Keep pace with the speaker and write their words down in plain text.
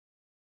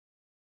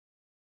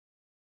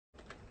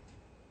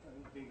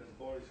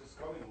Or it's just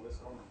coming, less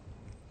common.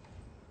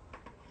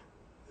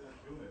 It's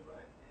humid,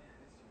 right?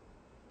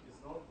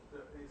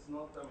 It's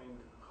not, I mean,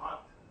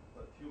 hot,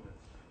 but humid.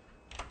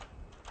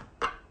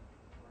 Very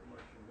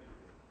much humidity.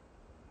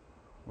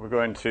 We're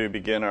going to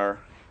begin our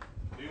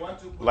Do you want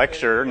to put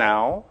lecture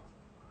now.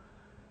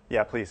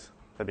 Yeah, please.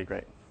 That'd be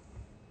great.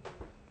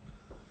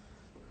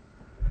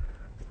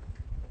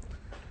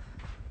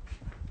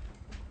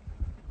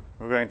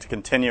 We're going to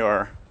continue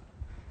our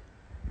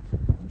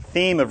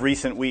theme of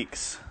recent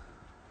weeks,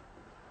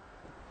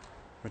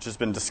 which has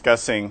been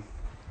discussing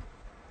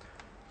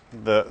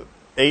the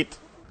 8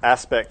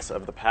 aspects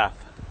of the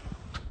path,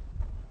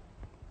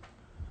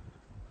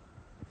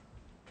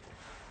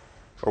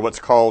 or what's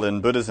called in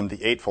Buddhism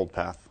the Eightfold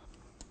Path.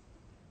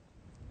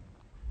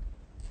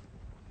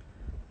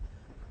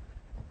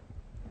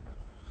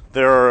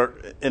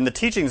 In the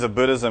teachings of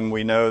Buddhism,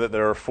 we know that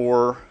there are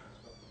 4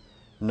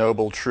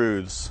 noble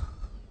truths.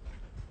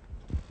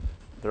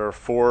 There are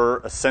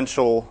 4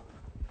 essential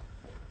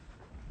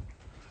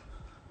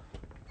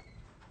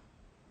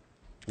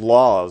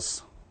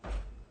laws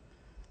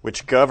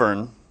which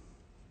govern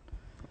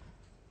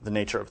the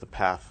nature of the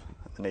path,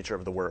 the nature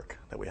of the work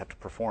that we have to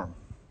perform.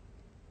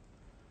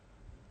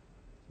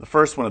 The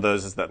first one of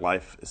those is that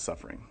life is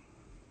suffering.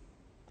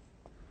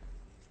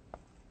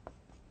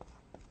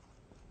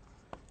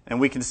 And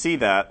we can see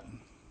that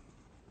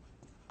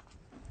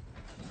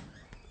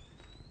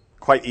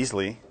quite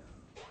easily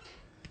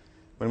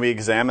when we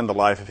examine the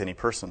life of any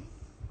person.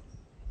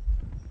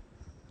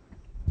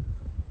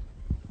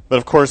 But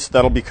of course,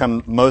 that'll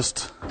become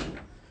most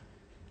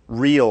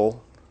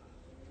real,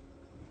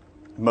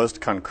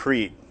 most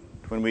concrete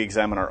when we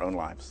examine our own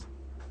lives.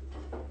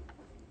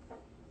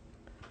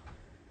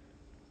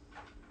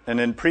 And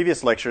in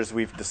previous lectures,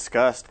 we've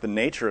discussed the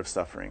nature of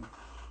suffering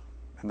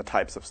and the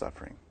types of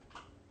suffering.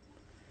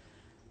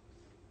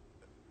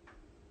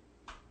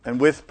 And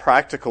with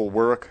practical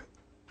work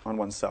on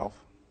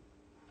oneself,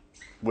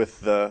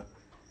 with the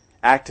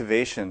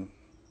activation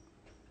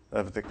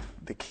of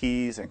the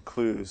keys and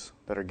clues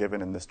that are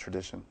given in this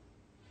tradition,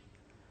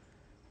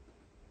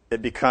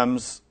 it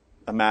becomes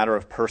a matter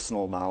of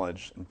personal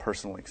knowledge and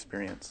personal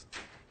experience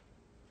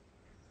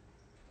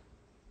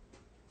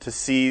to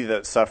see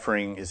that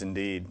suffering is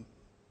indeed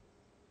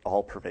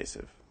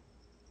all-pervasive,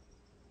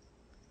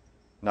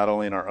 not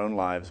only in our own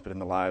lives, but in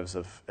the lives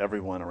of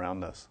everyone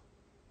around us.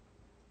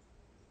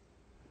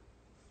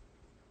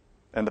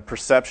 And the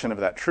perception of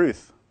that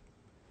truth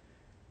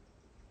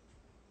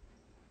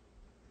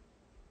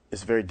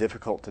is very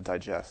difficult to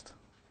digest.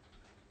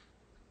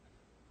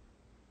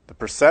 The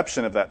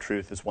perception of that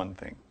truth is one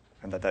thing,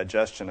 and the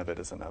digestion of it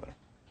is another.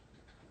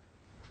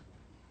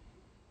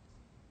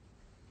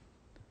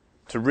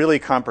 To really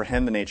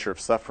comprehend the nature of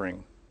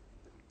suffering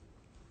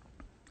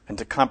and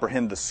to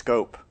comprehend the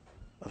scope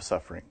of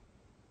suffering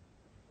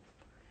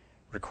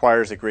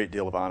requires a great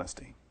deal of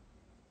honesty.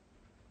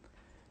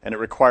 And it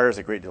requires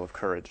a great deal of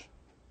courage.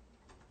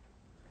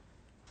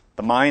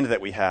 The mind that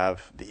we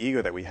have, the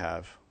ego that we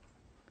have,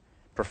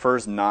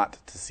 prefers not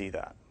to see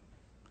that.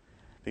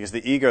 Because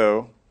the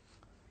ego,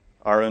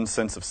 our own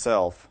sense of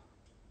self,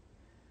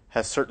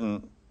 has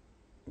certain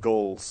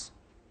goals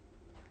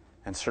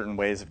and certain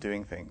ways of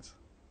doing things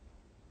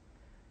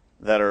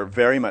that are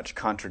very much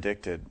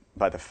contradicted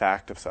by the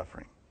fact of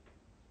suffering.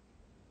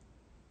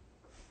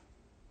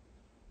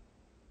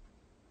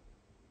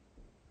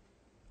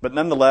 But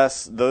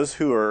nonetheless, those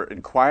who are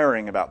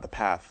inquiring about the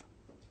path,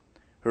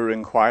 who are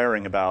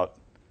inquiring about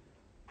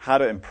how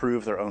to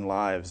improve their own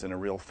lives in a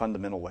real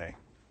fundamental way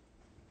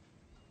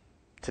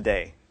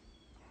today,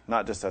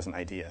 not just as an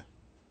idea,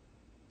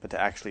 but to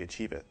actually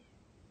achieve it.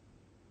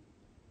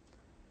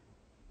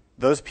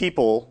 Those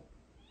people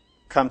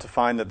come to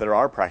find that there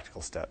are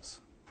practical steps.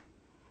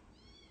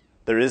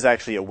 There is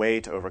actually a way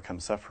to overcome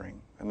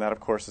suffering. And that, of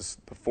course, is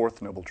the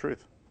 4th noble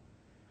truth,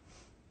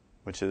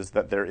 which is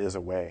that there is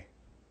a way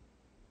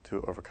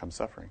to overcome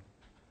suffering.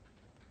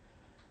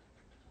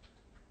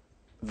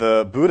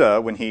 The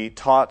Buddha, when he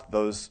taught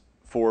those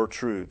 4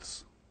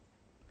 truths,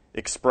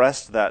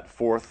 expressed that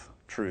 4th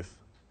truth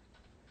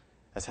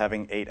as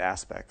having 8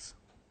 aspects.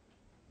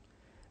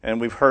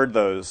 And we've heard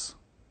those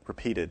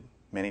repeated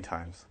many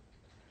times.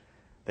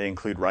 They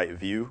include right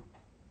view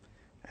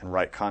and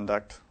right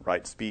conduct,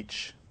 right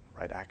speech,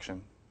 right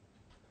action,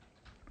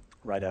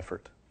 right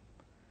effort.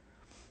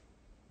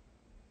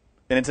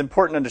 And it's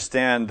important to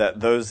understand that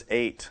those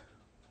 8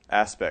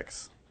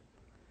 aspects,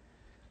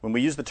 when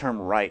we use the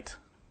term right,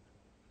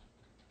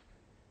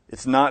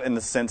 it's not in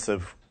the sense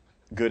of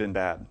good and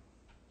bad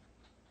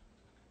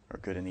or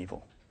good and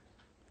evil.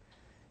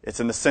 It's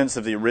in the sense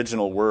of the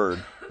original word,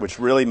 which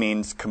really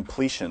means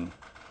completion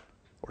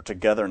or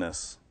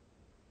togetherness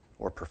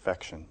or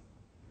perfection,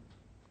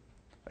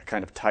 a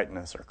kind of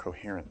tightness or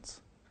coherence,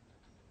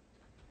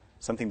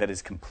 something that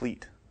is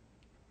complete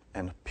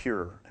and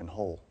pure and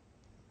whole.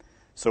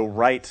 So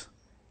right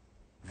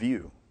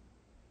view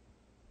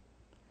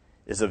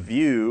is a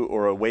view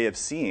or a way of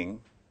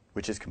seeing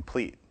which is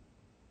complete,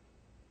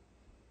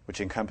 which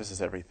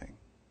encompasses everything.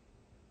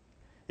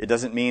 It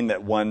doesn't mean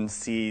that one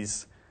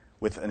sees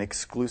with an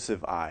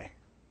exclusive eye,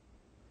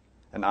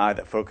 an eye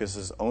that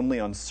focuses only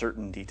on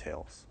certain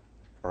details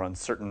or on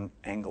certain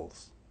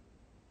angles.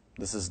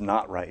 This is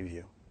not right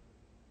view.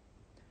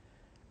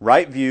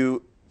 Right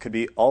view could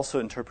be also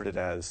interpreted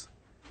as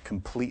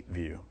complete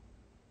view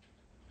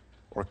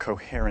or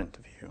coherent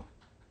view.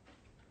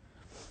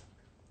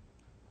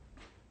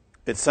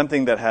 It's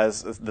something that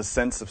has the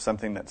sense of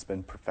something that's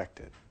been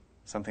perfected,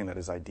 something that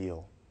is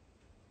ideal,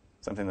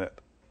 something that,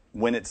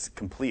 when it's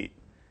complete,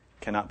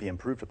 cannot be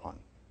improved upon.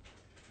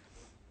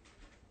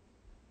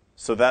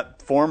 So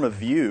that form of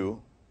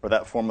view, or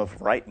that form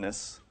of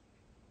rightness,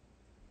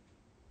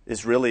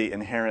 is really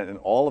inherent in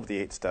all of the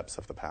 8 steps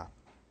of the path.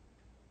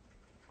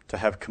 To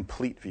have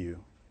complete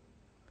view,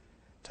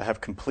 to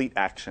have complete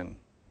action,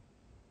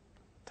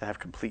 to have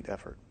complete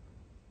effort.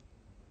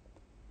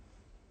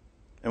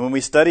 And when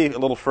we study a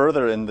little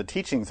further in the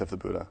teachings of the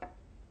Buddha,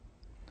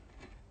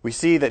 we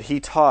see that he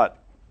taught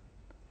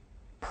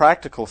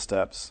practical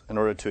steps in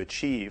order to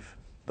achieve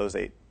those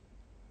 8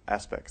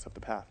 aspects of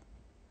the path.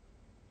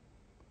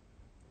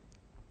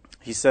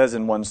 He says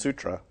in one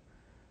sutra,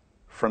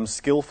 "From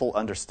skillful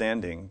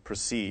understanding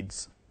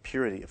proceeds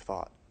purity of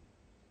thought."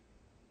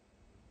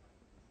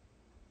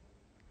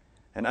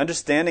 And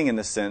understanding in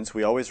this sense,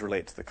 we always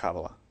relate to the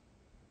Kabbalah.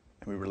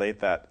 And we relate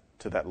that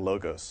to that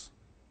logos,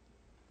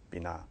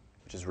 binah,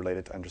 which is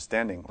related to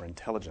understanding or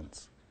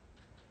intelligence.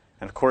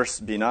 And of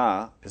course,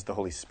 binah is the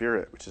Holy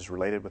Spirit, which is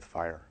related with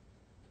fire.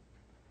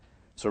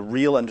 So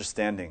real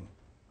understanding,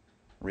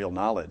 real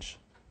knowledge,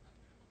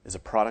 is a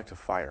product of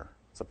fire.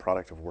 It's a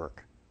product of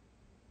work.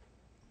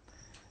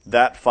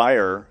 That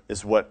fire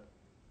is what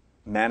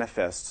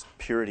manifests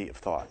purity of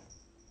thought.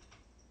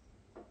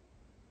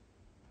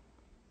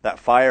 That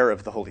fire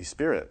of the Holy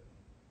Spirit,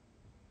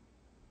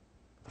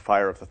 the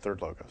fire of the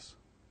third logos,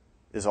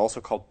 is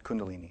also called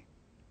Kundalini.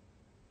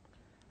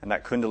 And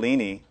that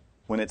Kundalini,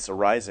 when it's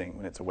arising,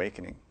 when it's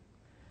awakening,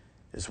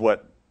 is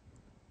what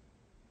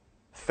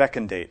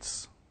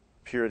fecundates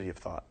purity of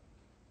thought.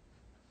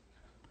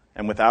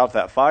 And without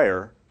that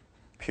fire,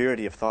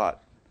 purity of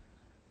thought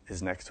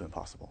is next to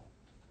impossible.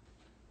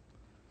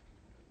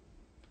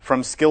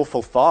 From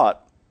skillful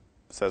thought,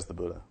 says the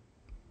Buddha,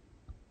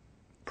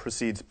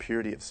 proceeds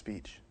purity of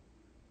speech.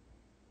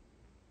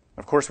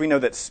 Of course, we know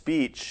that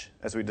speech,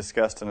 as we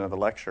discussed in another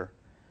lecture,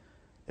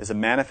 is a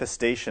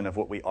manifestation of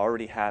what we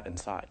already have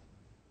inside.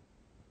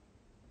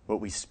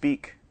 What we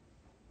speak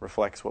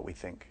reflects what we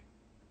think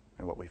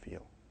and what we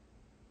feel.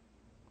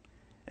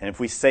 And if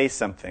we say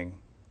something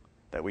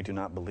that we do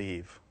not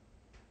believe,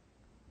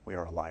 we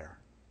are a liar.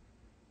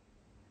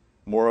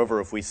 Moreover,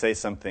 if we say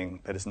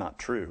something that is not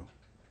true,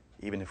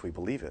 even if we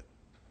believe it,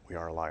 we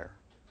are a liar.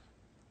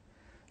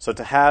 So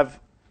to have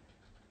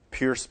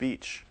pure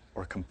speech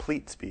or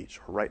complete speech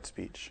or right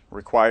speech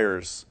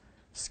requires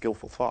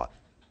skillful thought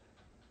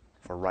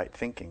for right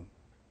thinking,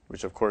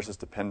 which of course is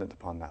dependent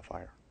upon that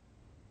fire.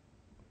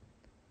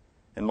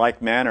 In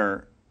like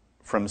manner,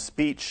 from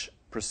speech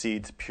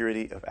proceeds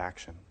purity of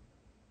action.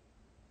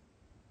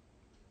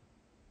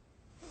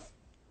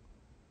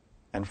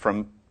 And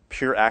from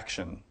pure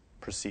action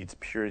proceeds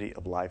purity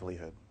of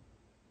livelihood.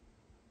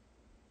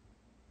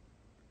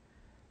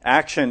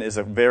 Action is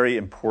a very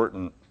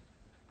important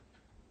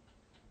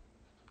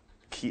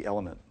key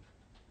element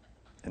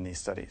in these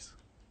studies.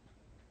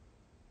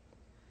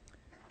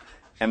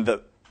 And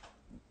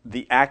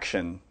the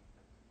action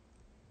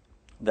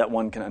that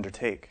one can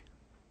undertake,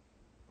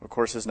 of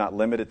course, is not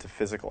limited to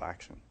physical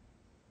action.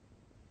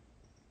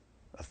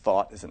 A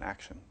thought is an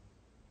action.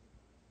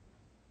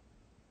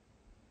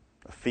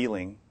 A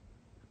feeling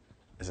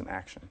is an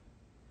action.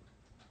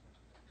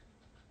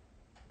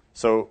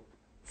 So,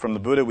 from the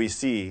Buddha we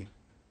see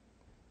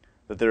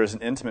that there is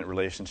an intimate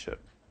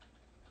relationship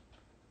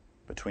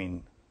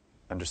between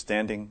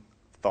understanding,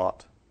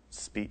 thought,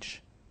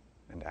 speech,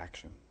 and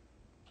action.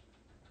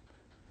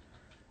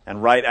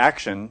 And right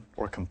action,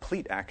 or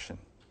complete action,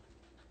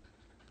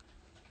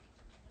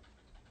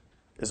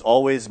 is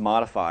always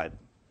modified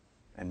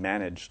and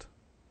managed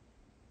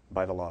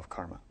by the law of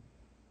karma.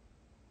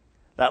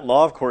 That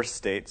law, of course,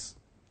 states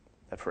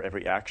that for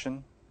every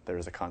action, there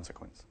is a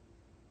consequence.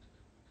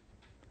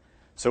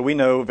 So we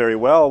know very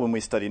well when we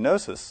study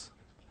Gnosis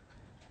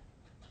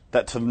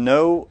that to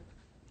know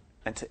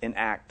and to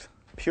enact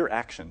pure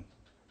action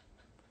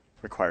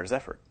requires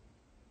effort.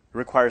 It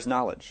requires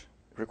knowledge.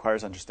 It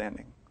requires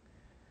understanding.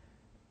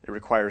 It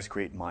requires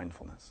great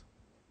mindfulness.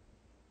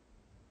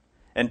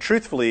 And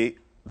truthfully,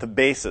 the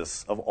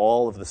basis of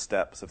all of the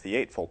steps of the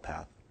Eightfold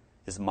Path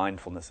is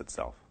mindfulness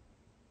itself.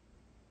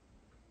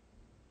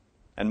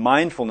 And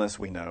mindfulness,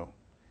 we know,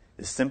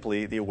 is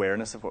simply the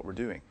awareness of what we're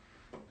doing.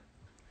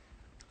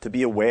 To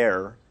be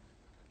aware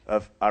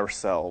of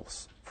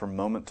ourselves from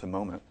moment to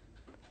moment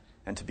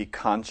and to be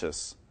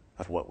conscious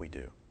of what we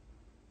do.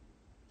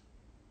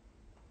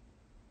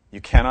 You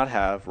cannot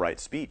have right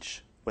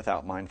speech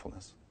without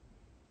mindfulness.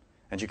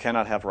 And you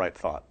cannot have right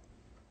thought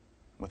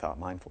without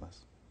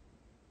mindfulness.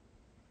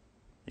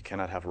 You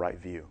cannot have right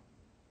view.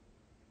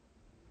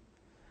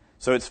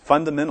 So it's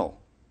fundamental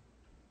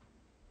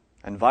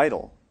and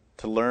vital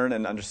to learn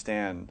and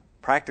understand,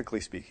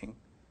 practically speaking,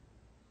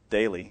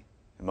 daily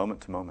and moment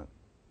to moment,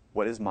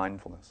 what is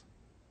mindfulness?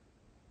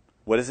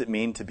 What does it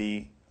mean to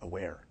be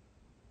aware?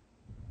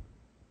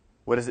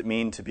 What does it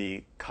mean to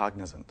be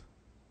cognizant,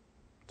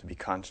 to be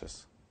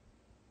conscious?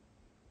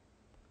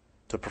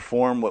 To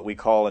perform what we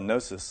call in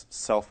Gnosis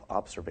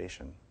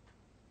self-observation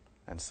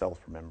and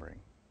self-remembering.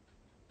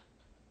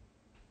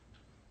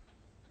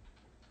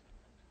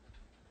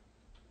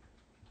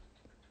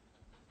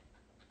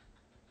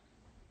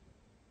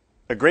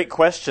 A great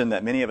question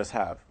that many of us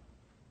have,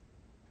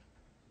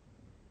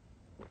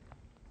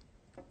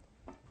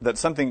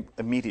 that's something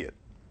immediate,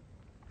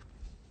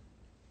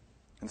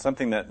 and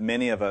something that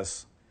many of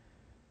us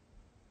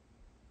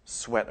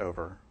sweat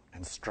over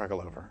and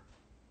struggle over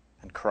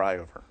and cry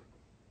over,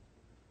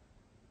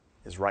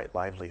 is right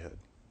livelihood.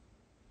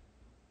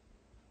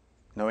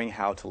 Knowing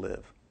how to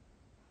live.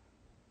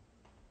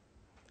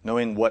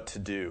 Knowing what to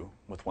do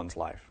with one's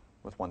life,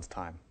 with one's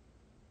time.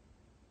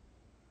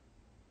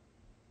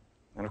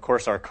 And of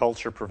course, our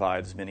culture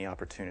provides many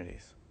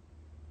opportunities,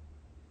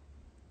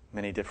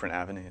 many different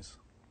avenues,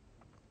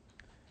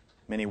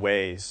 many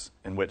ways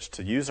in which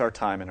to use our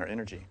time and our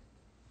energy.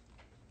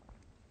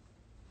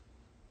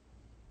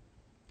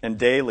 And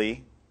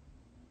daily,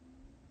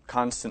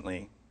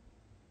 constantly,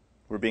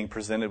 we're being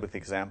presented with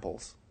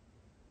examples.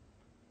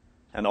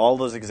 And all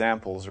those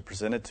examples are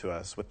presented to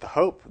us with the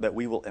hope that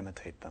we will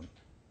imitate them.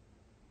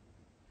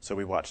 So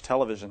we watch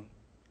television,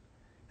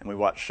 and we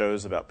watch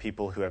shows about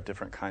people who have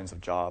different kinds of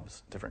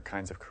jobs, different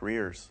kinds of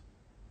careers.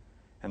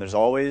 And there's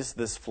always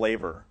this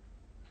flavor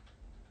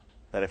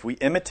that if we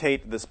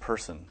imitate this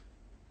person,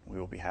 we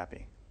will be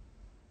happy.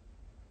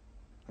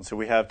 And so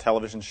we have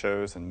television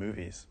shows and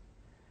movies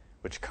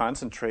which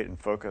concentrate and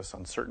focus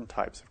on certain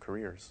types of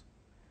careers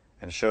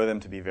and show them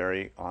to be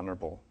very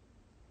honorable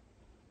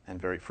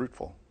and very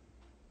fruitful.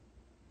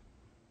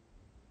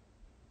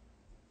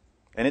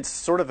 And it's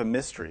sort of a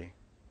mystery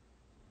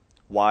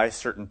why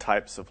certain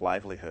types of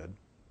livelihood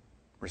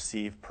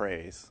receive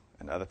praise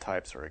and other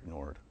types are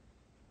ignored.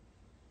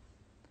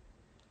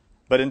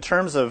 But in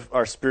terms of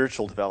our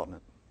spiritual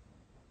development,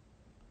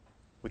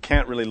 we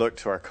can't really look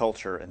to our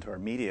culture and to our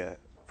media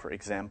for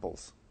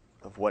examples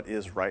of what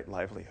is right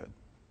livelihood.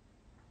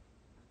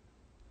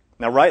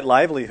 Now, right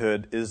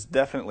livelihood is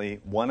definitely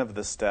one of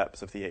the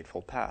steps of the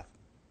Eightfold Path.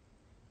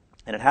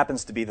 And it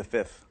happens to be the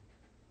fifth,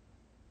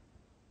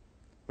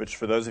 which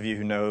for those of you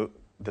who know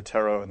the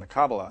Tarot and the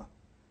Kabbalah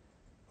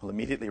will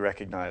immediately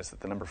recognize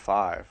that the number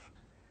 5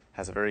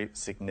 has a very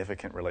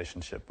significant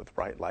relationship with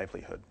right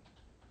livelihood.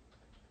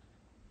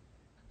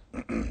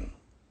 The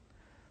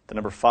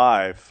number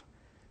 5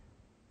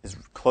 is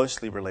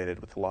closely related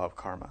with the law of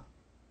karma.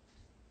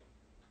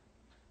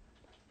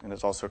 And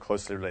is also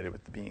closely related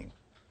with the being.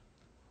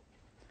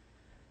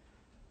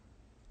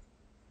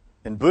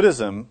 In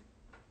Buddhism,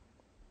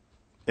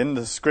 in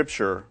the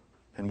scripture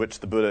in which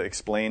the Buddha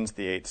explains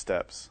the 8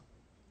 steps,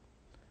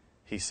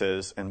 he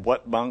says, "And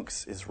what,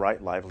 monks, is right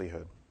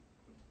livelihood?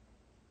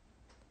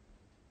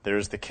 There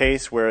is the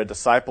case where a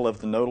disciple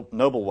of the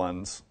noble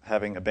ones,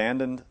 having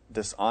abandoned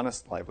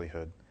dishonest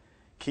livelihood,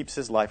 keeps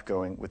his life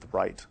going with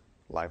right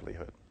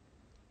livelihood.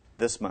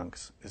 This,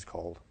 monks, is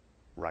called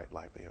right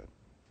livelihood."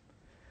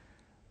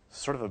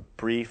 Sort of a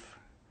brief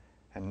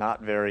and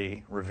not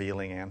very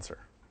revealing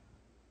answer.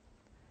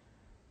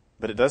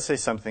 But it does say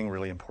something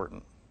really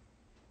important.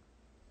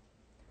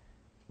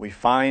 We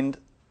find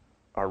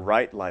our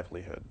right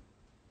livelihood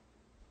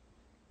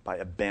by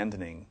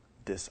abandoning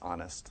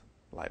dishonest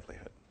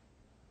livelihood.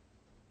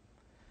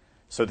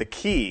 So the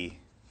key,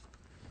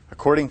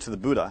 according to the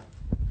Buddha,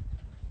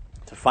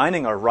 to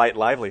finding our right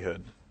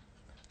livelihood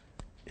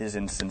is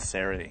in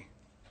sincerity.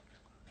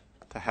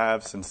 To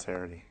have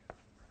sincerity.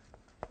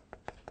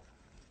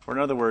 Or in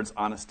other words,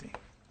 honesty.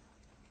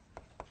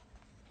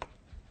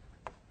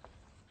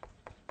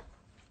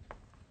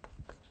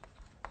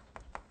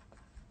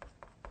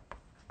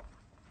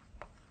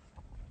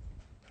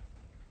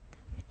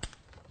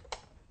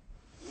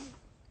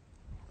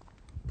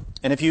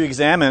 And if you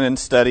examine and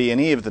study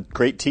any of the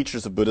great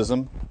teachers of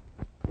Buddhism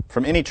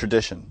from any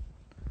tradition,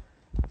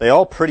 they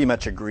all pretty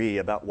much agree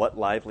about what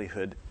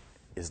livelihood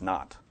is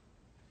not.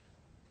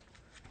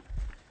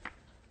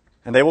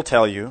 And they will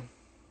tell you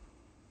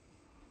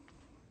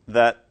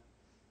that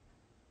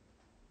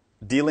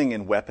dealing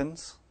in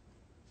weapons,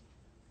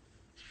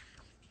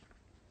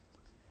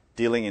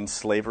 dealing in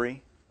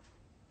slavery,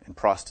 in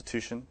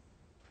prostitution,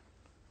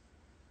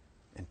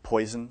 in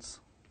poisons,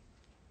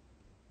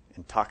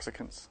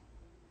 intoxicants,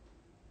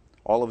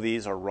 all of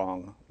these are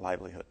wrong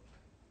livelihood.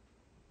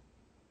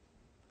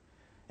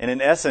 And in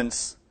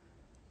essence,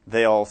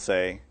 they all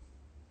say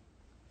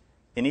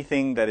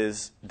anything that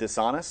is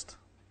dishonest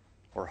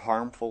or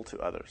harmful to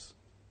others.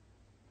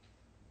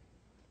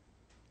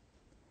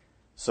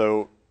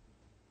 So,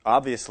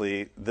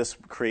 obviously, this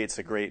creates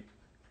a great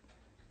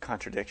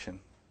contradiction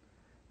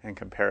in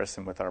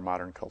comparison with our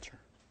modern culture.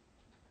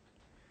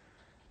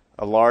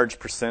 A large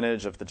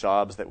percentage of the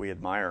jobs that we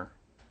admire,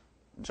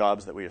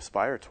 jobs that we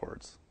aspire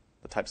towards,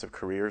 the types of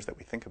careers that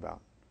we think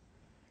about,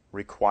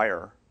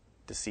 require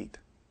deceit.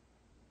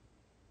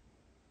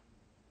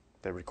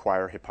 They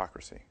require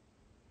hypocrisy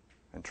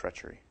and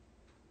treachery,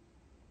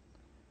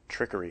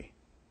 trickery.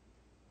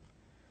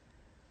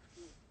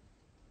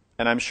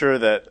 And I'm sure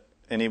that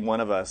any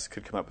one of us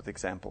could come up with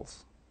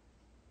examples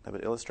that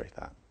would illustrate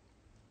that.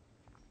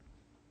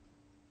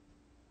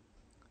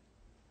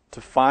 To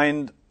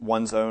find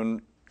one's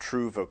own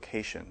true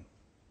vocation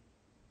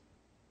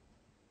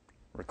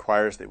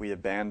requires that we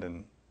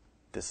abandon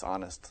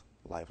dishonest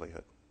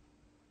livelihood.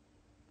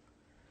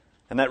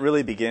 And that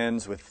really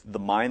begins with the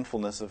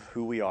mindfulness of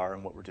who we are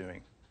and what we're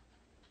doing.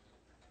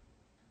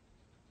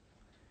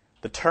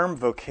 The term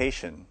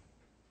vocation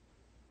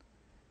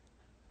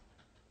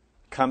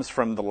comes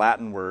from the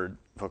Latin word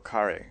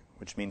vocare,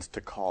 which means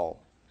to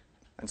call.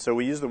 And so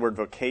we use the word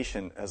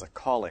vocation as a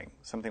calling,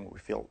 something that we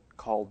feel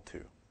called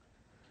to.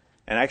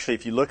 And actually,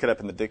 if you look it up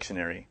in the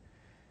dictionary,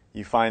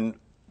 you find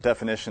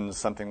definitions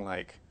something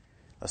like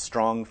a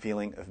strong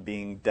feeling of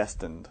being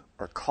destined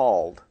or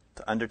called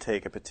to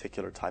undertake a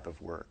particular type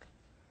of work.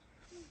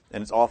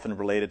 And it's often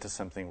related to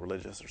something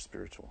religious or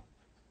spiritual.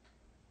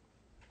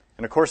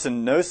 And of course,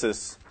 in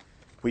Gnosis,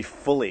 we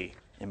fully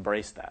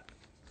embrace that.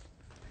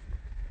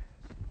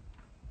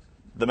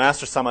 The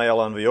Master Samael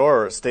Aun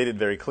Weor stated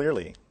very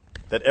clearly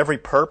that every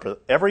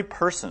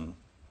person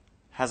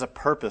has a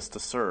purpose to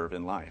serve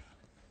in life.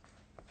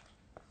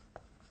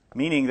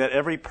 Meaning that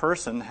every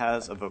person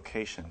has a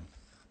vocation,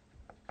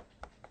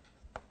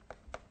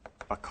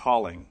 a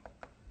calling.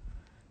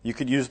 You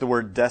could use the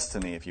word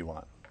destiny if you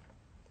want.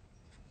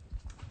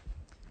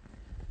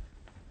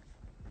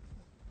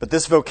 But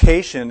this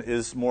vocation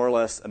is more or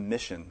less a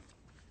mission,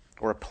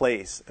 or a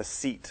place, a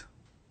seat,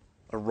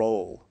 a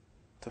role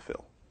to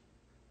fill.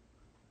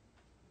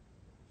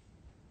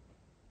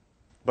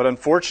 But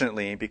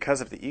unfortunately, because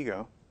of the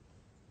ego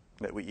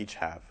that we each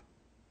have,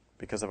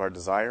 because of our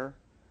desire,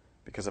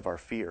 because of our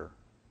fear,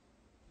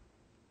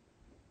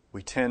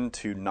 we tend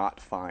to not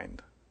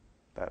find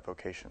that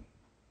vocation.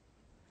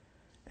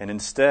 And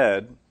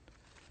instead,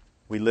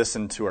 we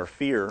listen to our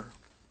fear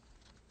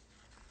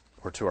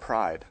or to our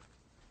pride.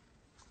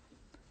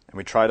 And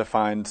we try to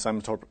find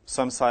some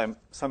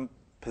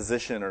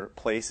position or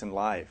place in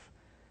life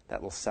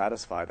that will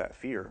satisfy that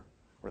fear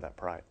or that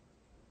pride.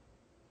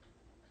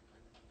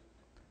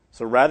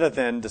 So rather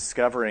than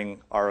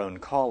discovering our own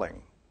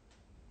calling,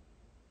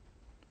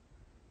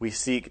 we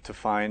seek to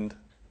find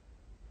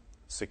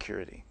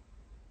security.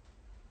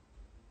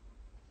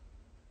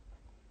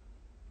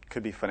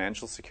 Could be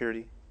financial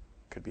security,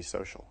 could be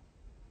social.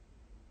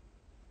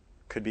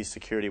 Could be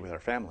security with our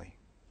family.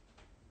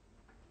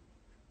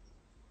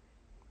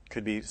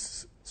 Could be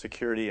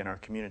security in our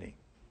community.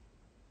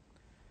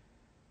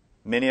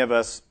 Many of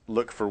us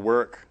look for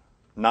work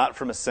not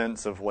from a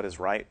sense of what is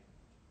right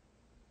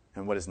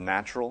and what is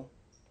natural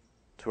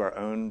to our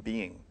own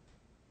being,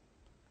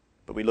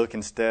 but we look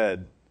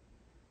instead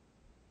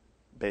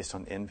based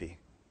on envy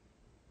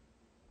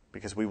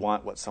because we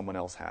want what someone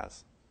else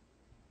has.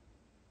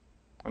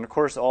 And of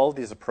course, all of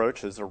these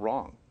approaches are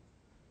wrong.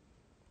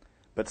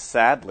 But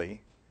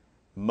sadly,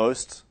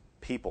 most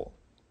people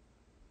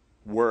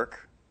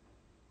work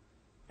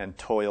and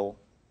toil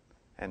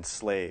and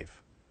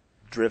slave,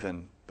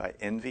 driven by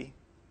envy,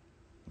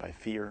 by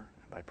fear,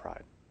 and by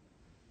pride.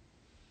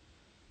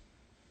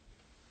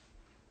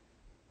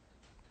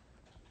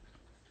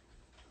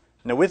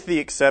 Now, with the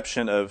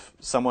exception of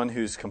someone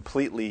who's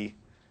completely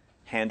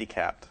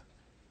handicapped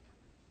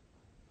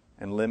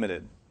and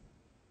limited,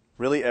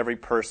 really every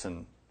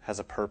person has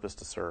a purpose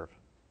to serve.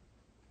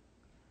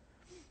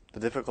 The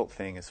difficult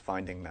thing is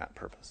finding that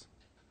purpose.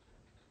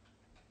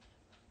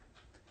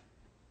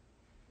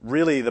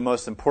 Really, the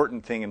most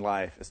important thing in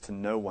life is to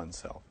know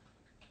oneself.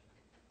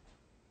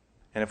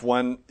 And if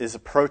one is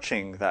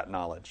approaching that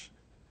knowledge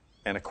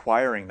and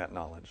acquiring that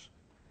knowledge,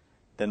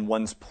 then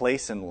one's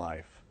place in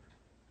life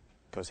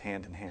goes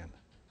hand in hand.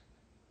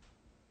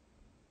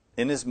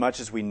 Inasmuch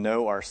as we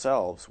know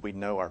ourselves, we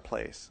know our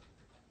place.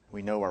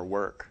 We know our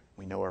work.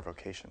 We know our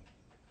vocation.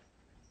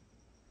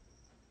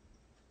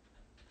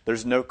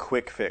 There's no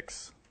quick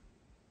fix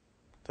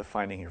to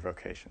finding your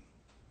vocation.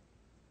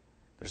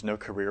 There's no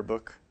career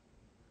book.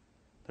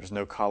 There's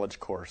no college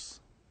course.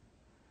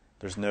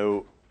 There's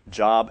no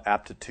job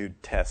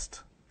aptitude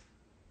test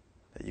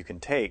that you can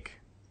take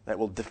that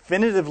will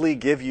definitively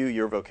give you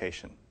your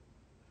vocation.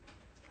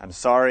 I'm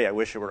sorry, I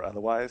wish it were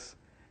otherwise.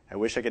 I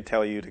wish I could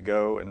tell you to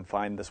go and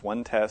find this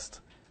one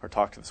test or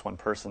talk to this one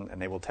person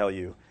and they will tell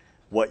you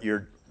what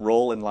your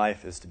role in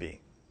life is to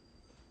be.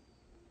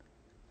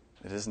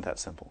 It isn't that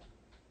simple.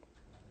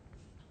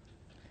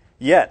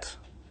 Yet,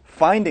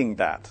 finding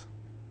that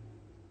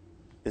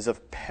is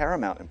of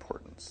paramount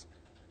importance.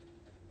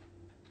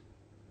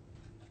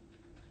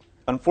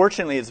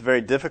 Unfortunately, it's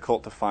very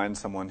difficult to find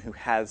someone who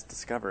has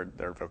discovered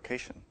their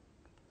vocation.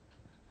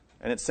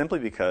 And it's simply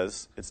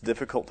because it's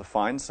difficult to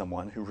find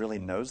someone who really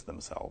knows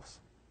themselves.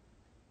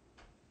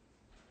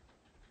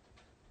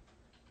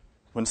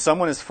 When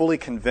someone is fully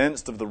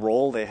convinced of the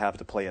role they have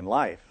to play in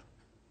life,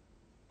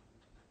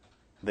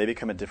 they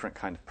become a different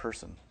kind of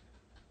person.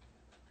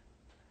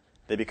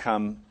 They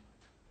become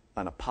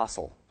an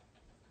apostle,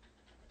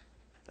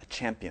 a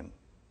champion,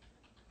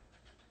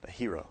 a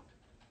hero.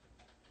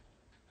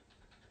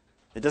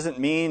 It doesn't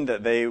mean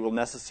that they will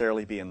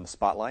necessarily be in the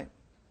spotlight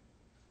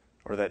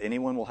or that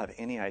anyone will have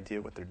any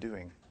idea what they're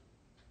doing.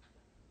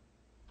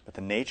 But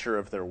the nature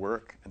of their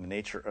work and the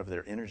nature of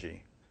their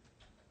energy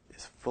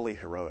is fully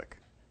heroic.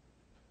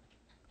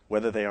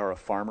 Whether they are a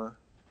farmer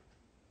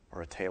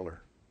or a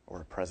tailor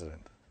or a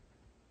president.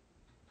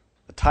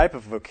 The type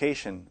of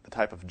vocation, the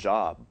type of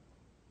job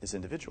is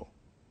individual.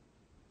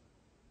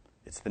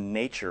 It's the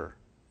nature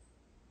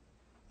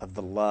of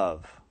the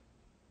love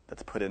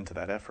that's put into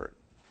that effort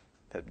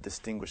that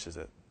distinguishes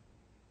it.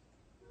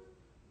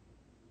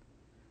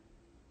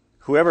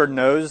 Whoever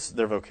knows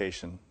their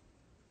vocation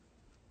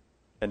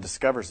and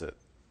discovers it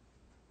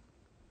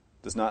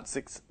does not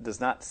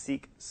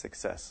seek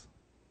success,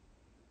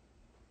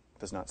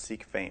 does not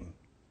seek fame,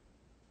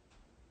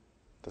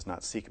 does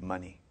not seek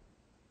money.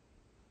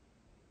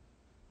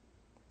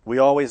 We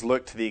always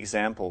look to the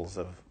examples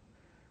of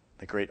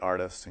the great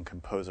artists and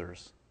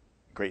composers,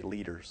 great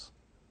leaders,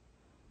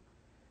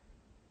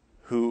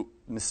 who,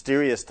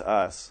 mysterious to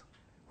us,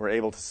 were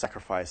able to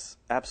sacrifice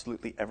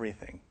absolutely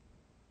everything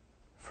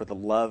for the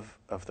love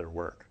of their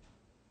work.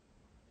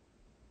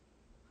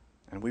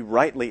 And we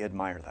rightly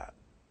admire that.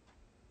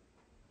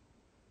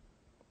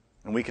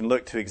 And we can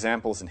look to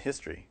examples in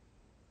history.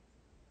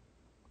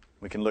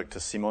 We can look to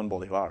Simón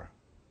Bolívar.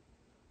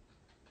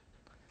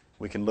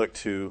 We can look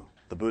to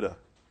the Buddha.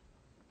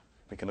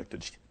 We can look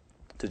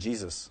to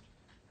Jesus.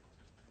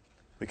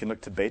 We can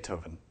look to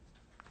Beethoven,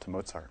 to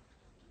Mozart.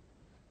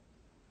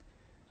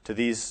 To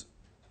these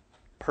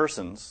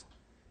persons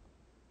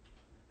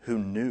who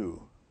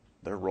knew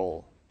their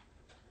role,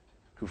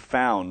 who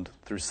found,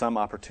 through some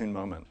opportune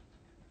moment,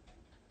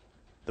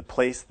 the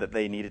place that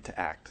they needed to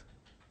act.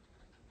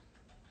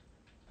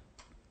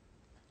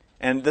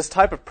 And this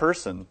type of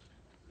person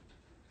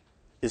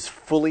is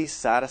fully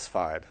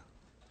satisfied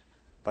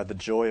by the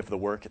joy of the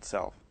work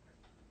itself.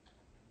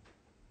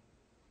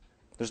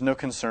 There's no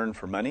concern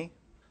for money.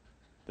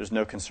 There's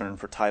no concern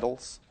for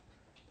titles.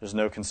 There's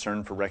no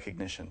concern for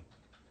recognition.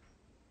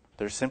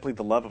 There's simply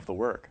the love of the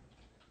work.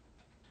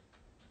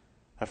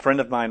 A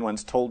friend of mine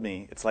once told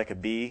me it's like a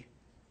bee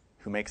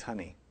who makes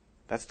honey.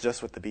 That's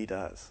just what the bee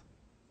does.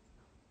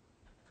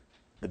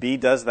 The bee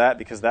does that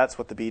because that's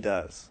what the bee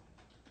does.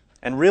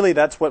 And really,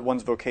 that's what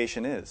one's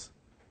vocation is.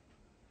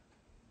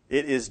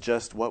 It is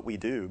just what we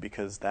do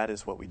because that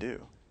is what we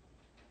do.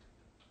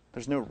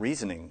 There's no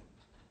reasoning.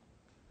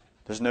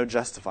 There's no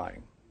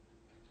justifying.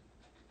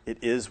 It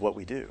is what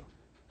we do.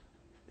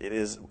 It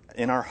is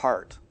in our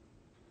heart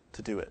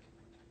to do it.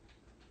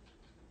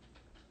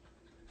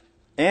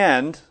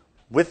 And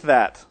with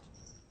that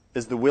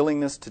is the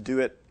willingness to do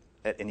it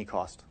at any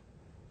cost.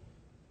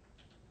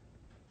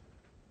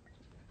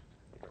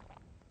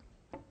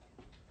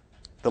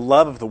 The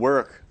love of the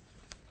work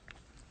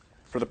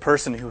for the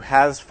person who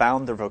has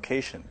found their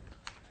vocation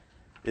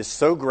is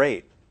so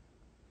great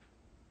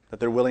that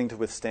they're willing to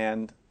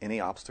withstand any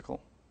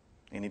obstacle,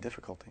 any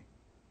difficulty,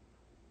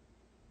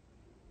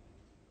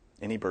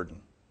 any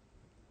burden.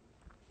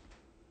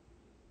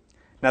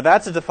 Now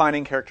that's a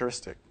defining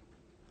characteristic,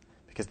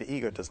 because the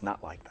ego does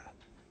not like that.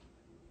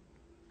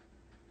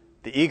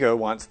 The ego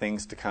wants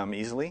things to come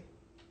easily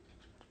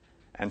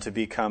and to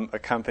become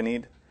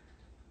accompanied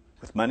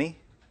with money,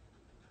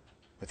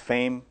 with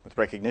fame, with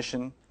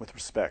recognition, with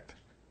respect.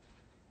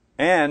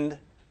 And,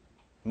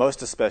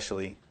 most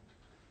especially,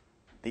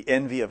 the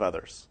envy of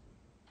others.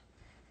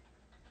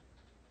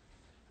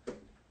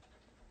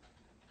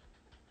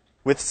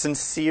 With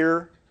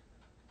sincere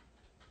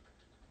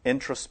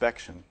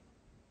introspection,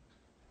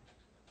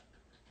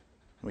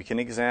 we can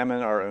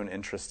examine our own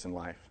interests in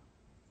life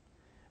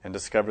and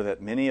discover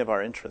that many of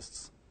our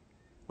interests,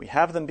 we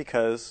have them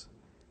because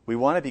we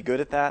want to be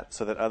good at that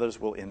so that others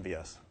will envy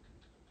us.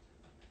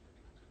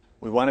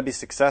 We want to be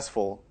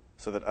successful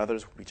so that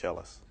others will be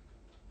jealous,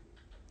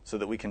 so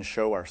that we can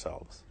show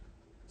ourselves,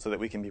 so that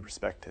we can be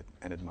respected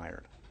and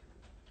admired.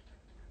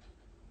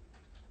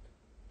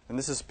 And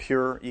this is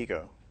pure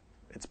ego.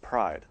 It's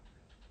pride.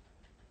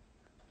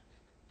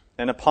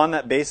 And upon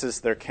that basis,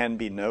 there can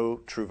be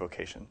no true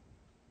vocation.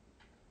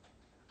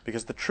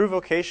 Because the true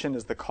vocation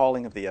is the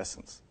calling of the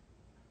essence.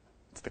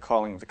 It's the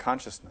calling of the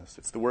consciousness.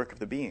 It's the work of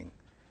the being.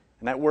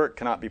 And that work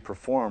cannot be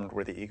performed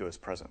where the ego is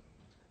present.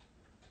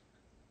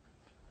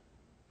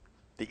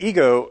 The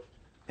ego,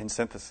 in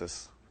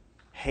synthesis,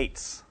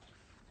 hates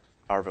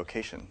our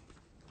vocation.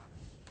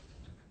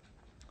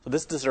 So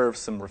this deserves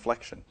some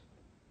reflection.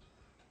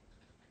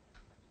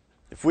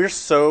 If we're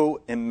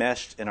so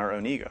enmeshed in our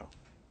own ego,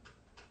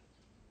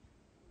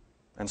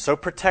 and so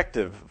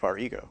protective of our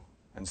ego,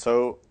 and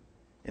so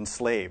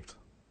enslaved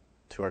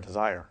to our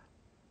desire,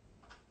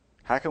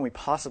 how can we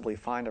possibly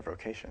find our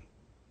vocation?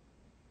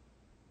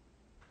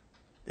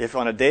 If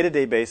on a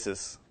day-to-day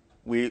basis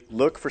we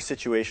look for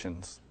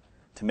situations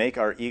to make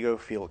our ego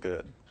feel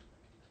good,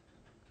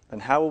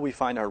 then how will we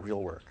find our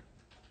real work?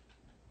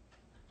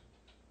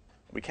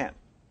 We can't.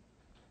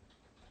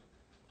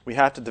 We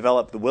have to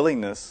develop the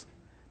willingness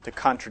to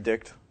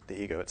contradict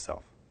the ego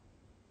itself,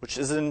 which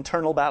is an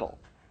internal battle,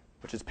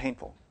 which is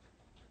painful.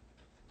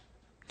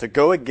 To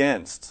go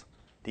against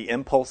the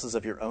impulses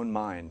of your own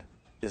mind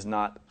is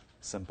not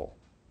simple.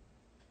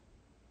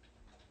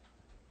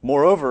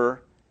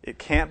 Moreover, it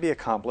can't be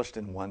accomplished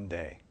in one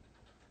day.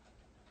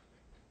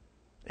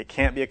 It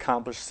can't be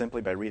accomplished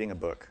simply by reading a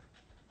book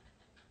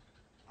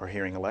or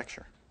hearing a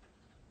lecture.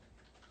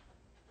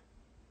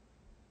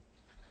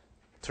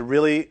 To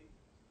really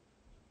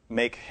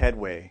make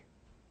headway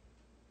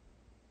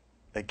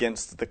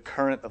against the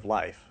current of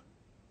life,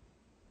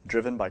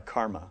 driven by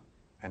karma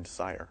and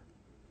desire,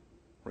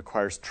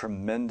 requires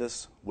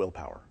tremendous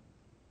willpower.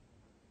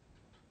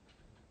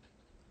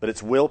 But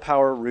it's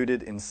willpower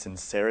rooted in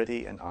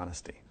sincerity and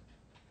honesty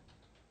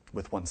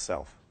with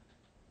oneself.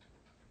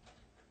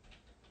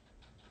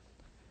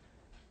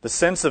 The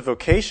sense of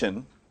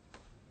vocation,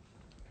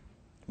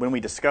 when we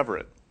discover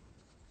it,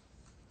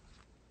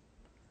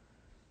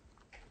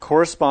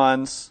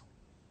 corresponds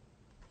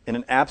in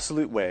an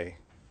absolute way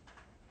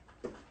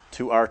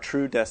to our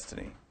true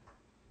destiny,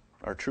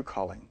 our true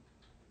calling,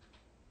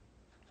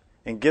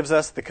 and gives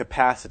us the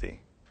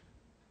capacity,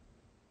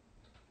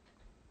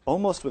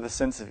 almost with a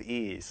sense of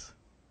ease,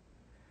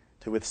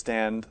 to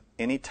withstand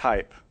any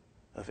type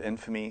of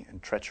infamy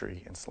and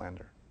treachery and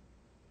slander.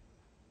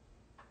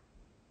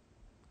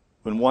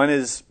 When one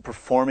is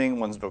performing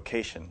one's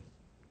vocation,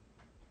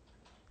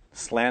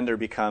 slander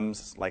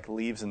becomes like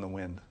leaves in the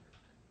wind.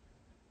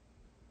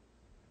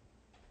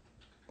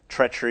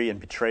 Treachery and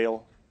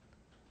betrayal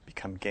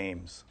become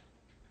games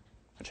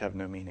which have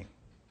no meaning.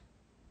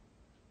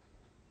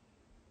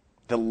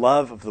 The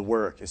love of the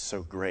work is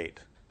so great.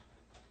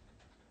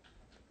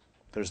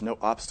 There's no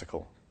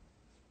obstacle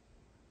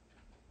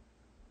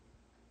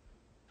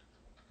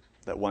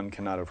that one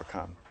cannot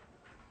overcome.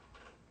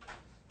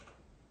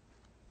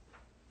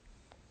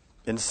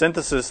 In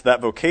synthesis, that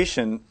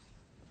vocation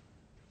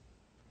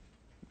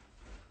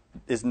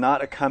is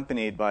not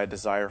accompanied by a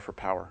desire for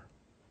power.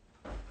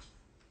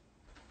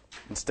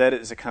 Instead,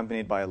 it is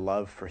accompanied by a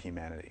love for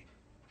humanity.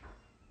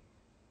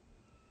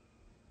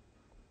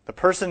 The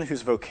person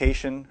whose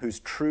vocation, whose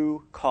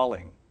true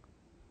calling,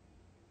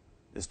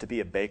 is to be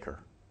a baker,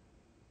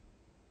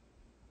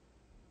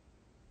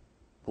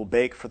 will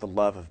bake for the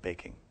love of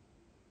baking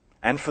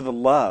and for the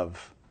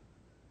love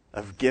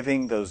of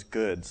giving those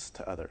goods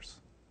to others.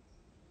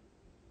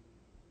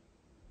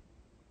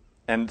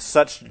 And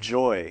such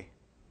joy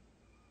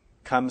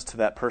comes to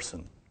that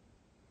person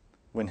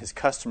when his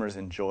customers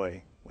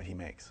enjoy what he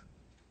makes.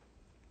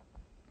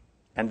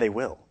 And they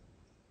will.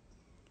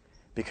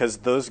 Because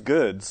those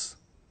goods,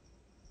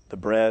 the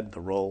bread, the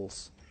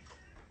rolls,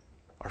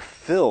 are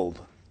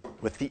filled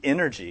with the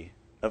energy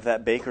of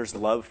that baker's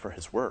love for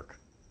his work.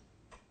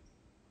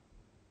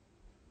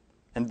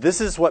 And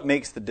this is what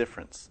makes the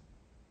difference.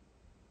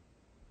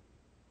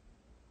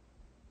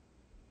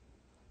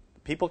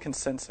 People can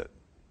sense it.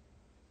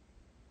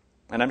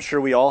 And I'm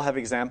sure we all have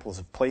examples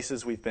of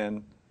places we've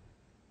been,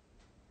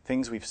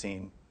 things we've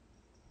seen,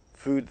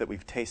 food that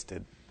we've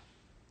tasted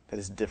that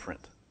is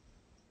different.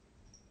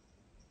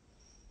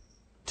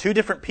 Two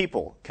different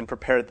people can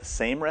prepare the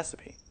same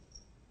recipe,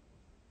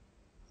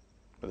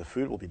 but the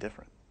food will be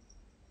different.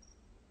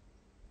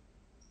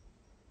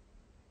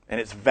 And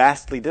it's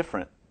vastly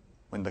different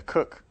when the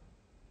cook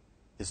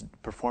is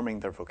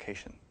performing their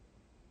vocation,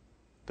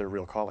 their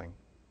real calling.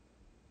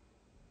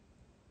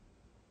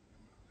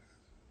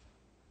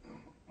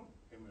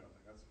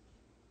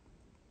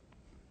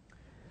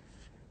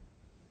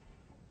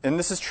 And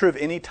this is true of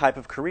any type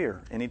of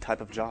career, any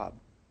type of job.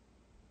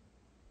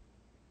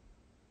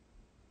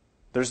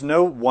 There's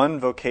no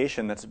one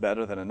vocation that's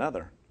better than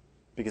another,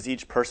 because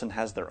each person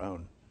has their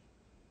own.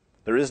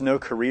 There is no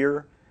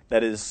career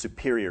that is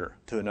superior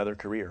to another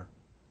career,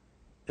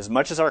 as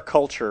much as our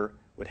culture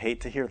would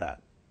hate to hear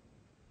that.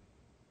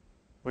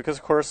 Because,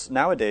 of course,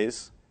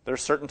 nowadays, there are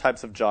certain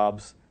types of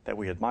jobs that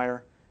we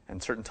admire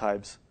and certain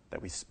types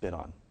that we spit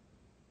on.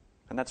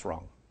 And that's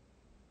wrong.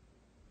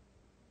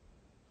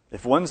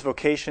 If one's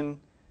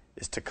vocation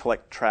is to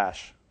collect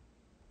trash,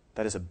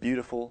 that is a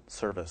beautiful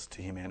service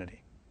to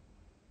humanity.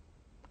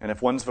 And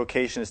if one's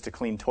vocation is to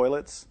clean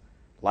toilets,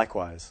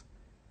 likewise,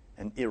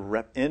 an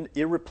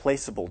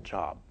irreplaceable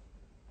job,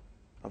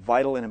 a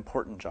vital and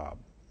important job.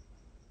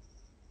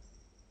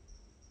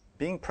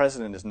 Being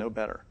president is no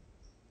better.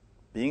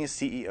 Being a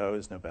CEO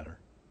is no better.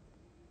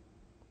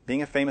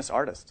 Being a famous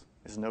artist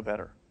is no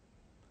better,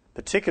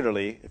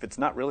 particularly if it's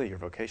not really your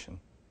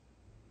vocation.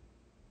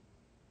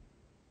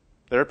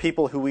 There are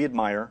people who we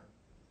admire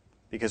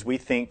because we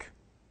think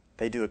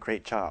they do a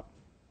great job.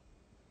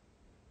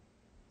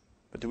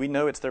 But do we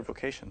know it's their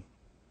vocation?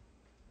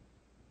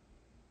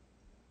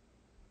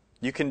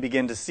 You can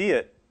begin to see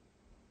it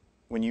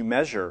when you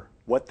measure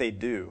what they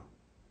do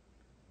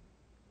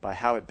by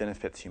how it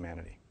benefits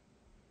humanity.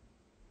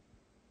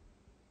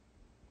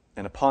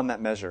 And upon that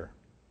measure,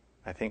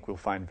 I think we'll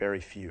find very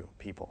few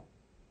people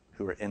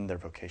who are in their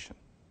vocation.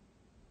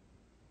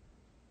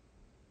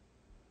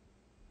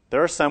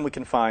 There are some we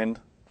can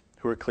find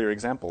who are clear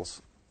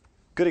examples,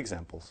 good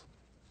examples.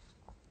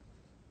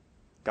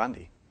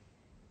 Gandhi,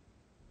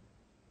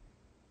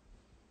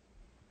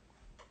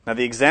 Now,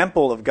 the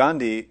example of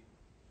Gandhi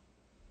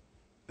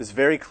is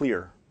very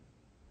clear.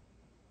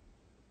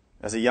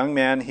 As a young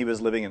man, he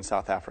was living in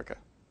South Africa,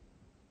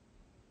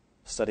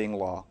 studying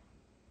law.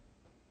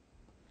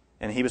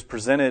 And he was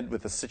presented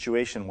with a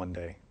situation one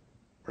day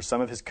where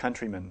some of his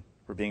countrymen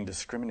were being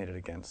discriminated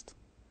against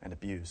and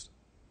abused.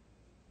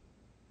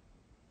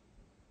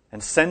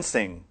 And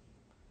sensing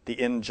the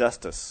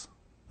injustice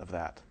of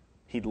that,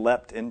 he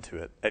leapt into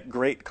it at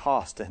great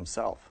cost to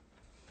himself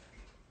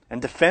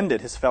and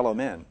defended his fellow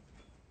men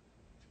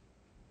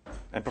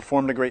and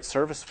performed a great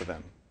service for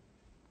them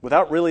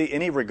without really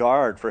any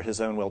regard for his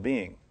own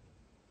well-being.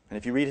 And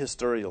if you read his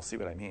story, you'll see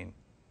what I mean.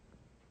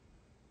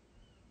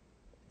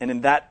 And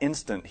in that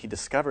instant, he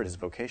discovered his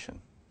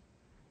vocation.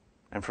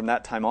 And from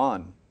that time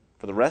on,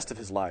 for the rest of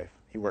his life,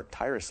 he worked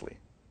tirelessly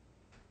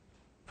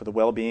for the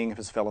well-being of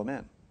his fellow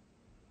men.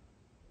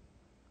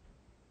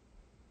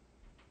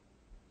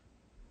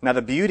 Now,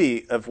 the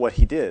beauty of what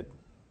he did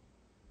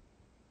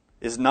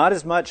is not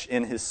as much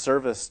in his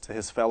service to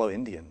his fellow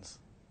Indians,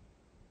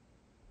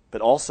 but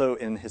also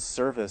in his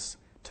service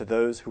to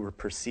those who were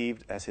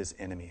perceived as his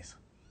enemies.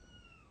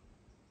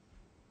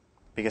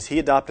 Because he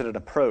adopted an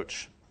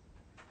approach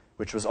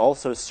which was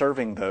also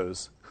serving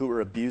those who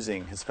were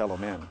abusing his fellow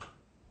men.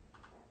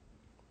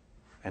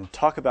 And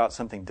talk about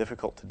something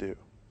difficult to do.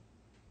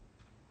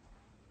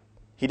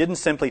 He didn't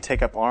simply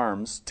take up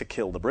arms to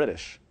kill the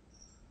British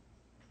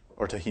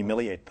or to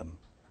humiliate them.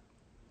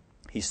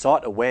 He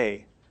sought a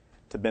way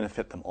to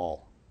benefit them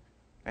all,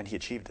 and he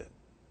achieved it.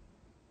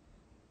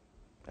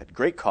 At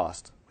great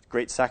cost, with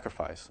great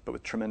sacrifice, but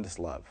with tremendous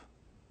love.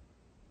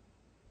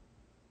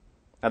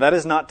 Now, that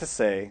is not to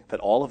say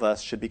that all of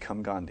us should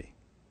become Gandhi.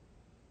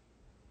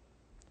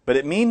 But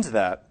it means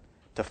that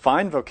to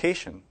find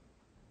vocation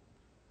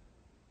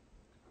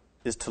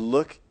is to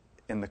look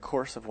in the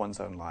course of one's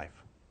own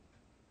life.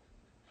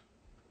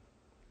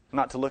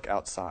 Not to look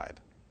outside.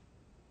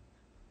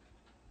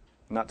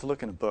 Not to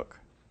look in a book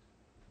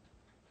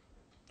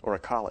or a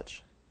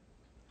college,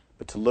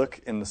 but to look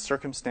in the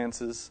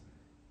circumstances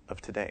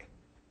of today.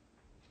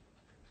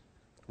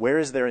 Where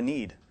is there a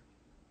need?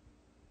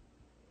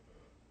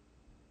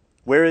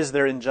 Where is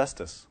there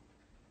injustice?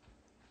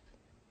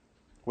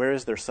 Where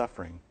is there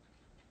suffering?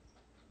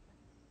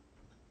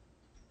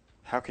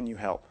 How can you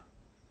help?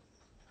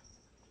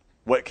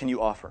 What can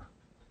you offer?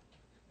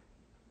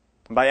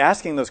 And by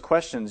asking those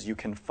questions, you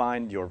can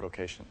find your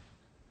vocation.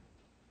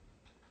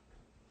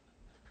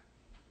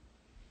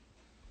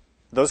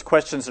 Those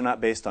questions are not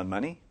based on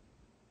money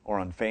or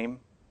on fame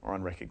or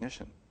on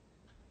recognition.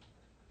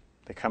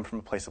 They come from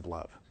a place of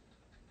love.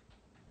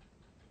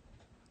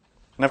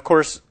 And of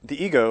course,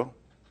 the ego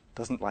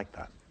doesn't like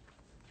that.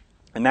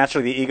 And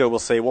naturally, the ego will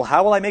say, well,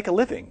 how will I make a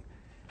living?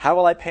 How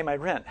will I pay my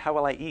rent? How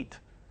will I eat?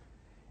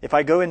 If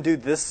I go and do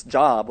this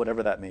job,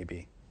 whatever that may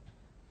be,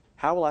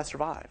 how will I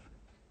survive?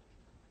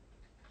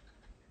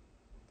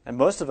 And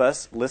most of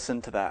us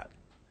listen to that.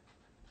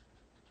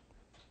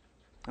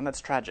 And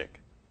that's tragic,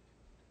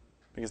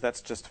 because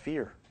that's just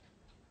fear.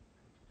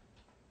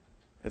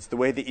 It's the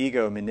way the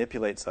ego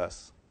manipulates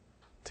us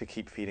to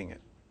keep feeding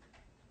it.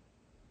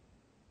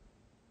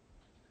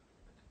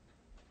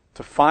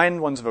 To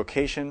find one's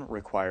vocation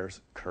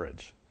requires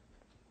courage.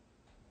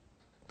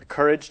 The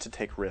courage to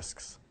take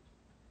risks.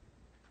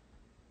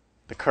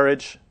 The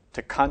courage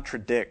to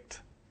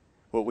contradict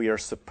what we are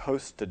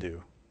supposed to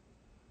do,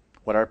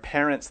 what our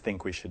parents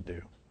think we should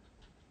do,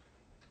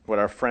 what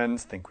our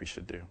friends think we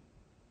should do.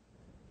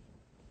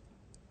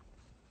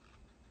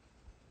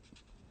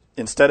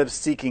 Instead of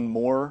seeking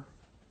more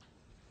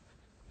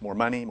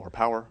money, more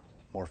power,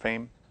 more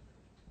fame,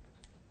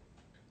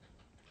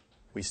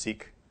 we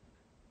seek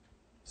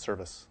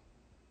service,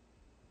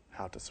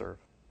 how to serve.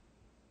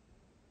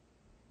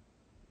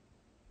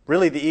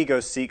 Really, the ego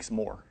seeks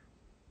more.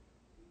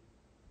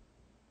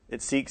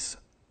 It seeks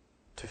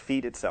to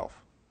feed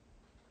itself.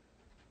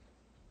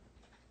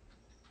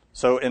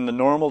 So in the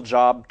normal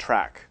job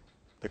track,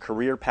 the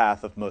career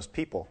path of most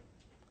people,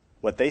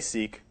 what they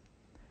seek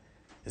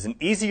is an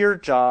easier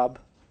job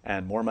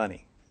and more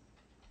money,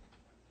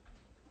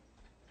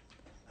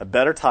 a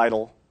better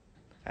title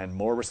and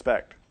more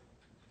respect,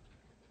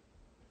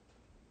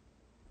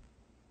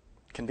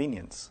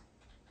 convenience,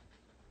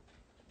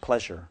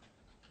 pleasure,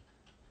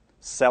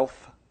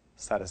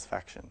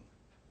 self-satisfaction.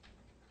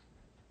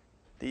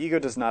 The ego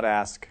does not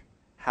ask,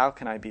 how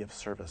can I be of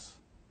service?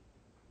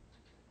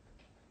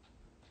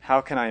 How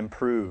can I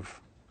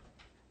improve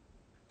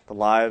the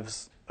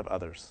lives of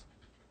others?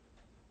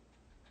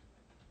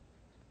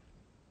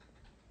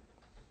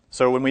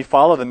 So when we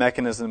follow the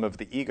mechanism of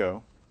the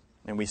ego,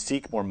 and we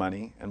seek more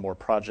money and more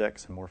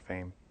projects and more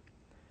fame,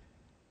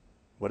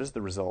 what is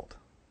the result?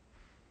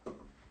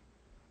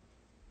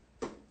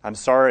 I'm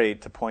sorry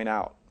to point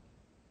out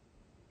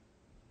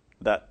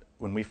that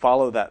when we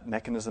follow that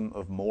mechanism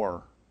of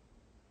more,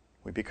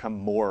 we become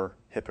more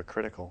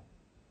hypocritical.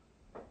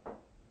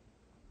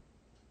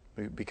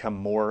 We become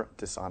more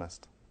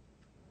dishonest.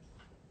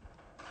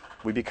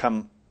 We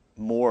become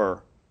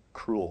more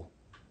cruel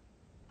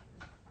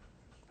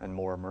and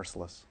more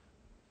merciless.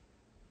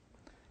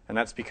 And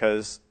that's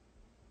because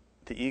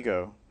the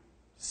ego,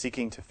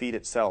 seeking to feed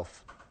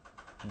itself,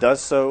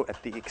 does so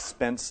at the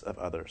expense of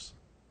others.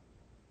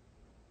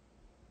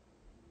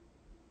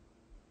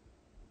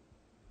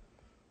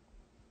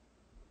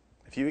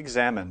 If you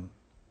examine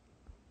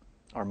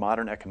our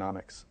modern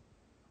economics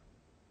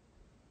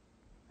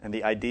and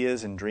the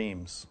ideas and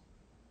dreams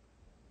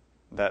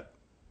that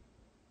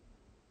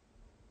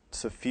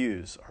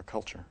suffuse our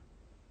culture,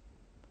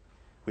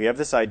 we have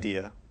this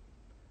idea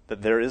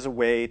that there is a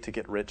way to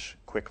get rich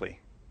quickly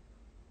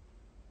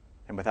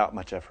and without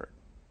much effort.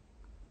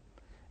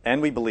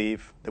 And we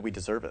believe that we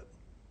deserve it.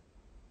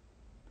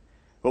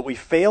 What we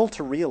fail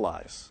to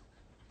realize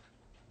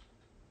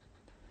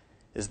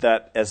is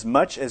that as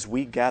much as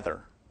we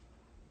gather,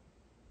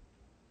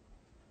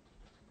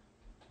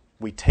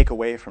 we take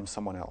away from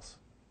someone else.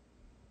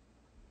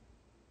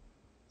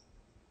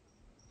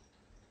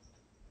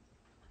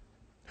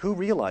 Who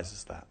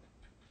realizes that?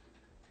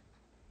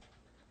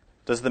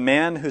 Does the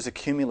man who's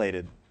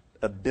accumulated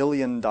 $1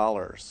 billion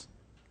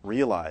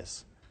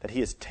realize that he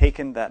has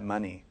taken that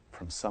money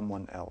from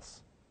someone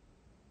else?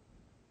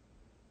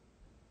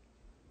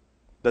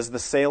 Does the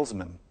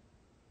salesman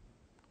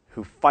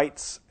who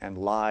fights and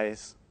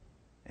lies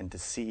and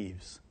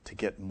deceives to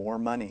get more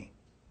money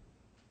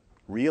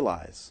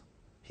realize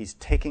he's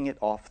taking it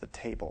off the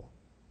table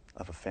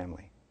of a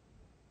family?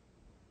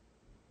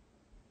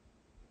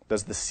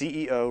 Does the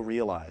CEO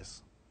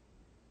realize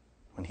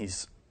when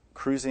he's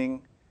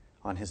cruising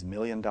on his $1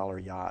 million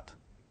yacht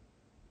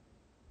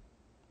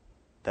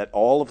that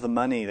all of the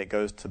money that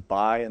goes to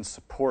buy and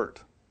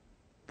support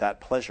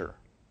that pleasure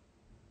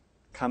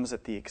comes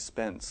at the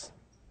expense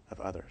of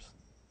others?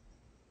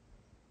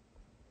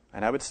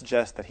 And I would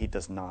suggest that he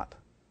does not.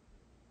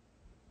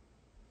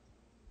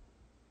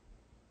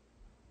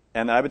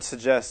 And I would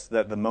suggest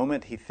that the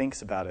moment he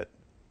thinks about it,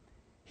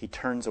 he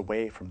turns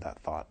away from that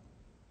thought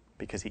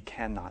because he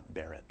cannot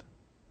bear it.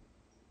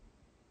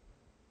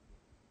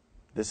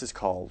 This is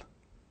called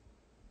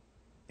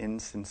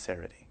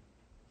insincerity.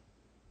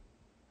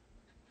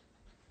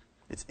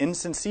 It's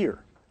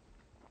insincere,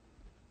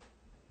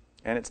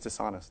 and it's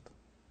dishonest,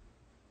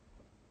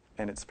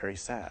 and it's very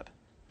sad.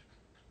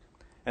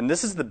 And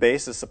this is the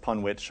basis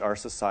upon which our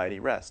society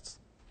rests.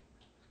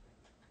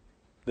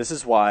 This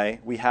is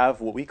why we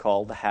have what we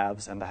call the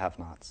haves and the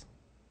have-nots.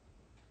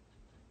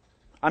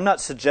 I'm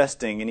not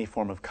suggesting any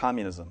form of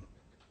communism.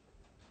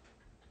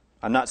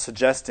 I'm not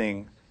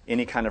suggesting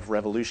any kind of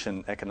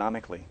revolution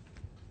economically.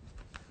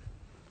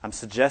 I'm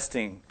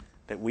suggesting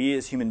that we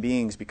as human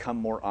beings become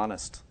more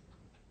honest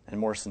and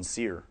more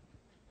sincere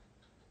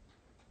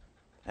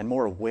and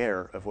more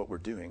aware of what we're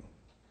doing.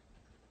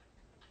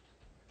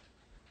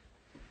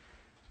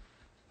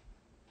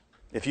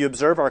 If you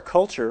observe our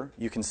culture,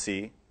 you can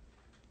see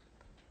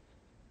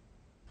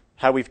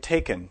how we've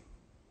taken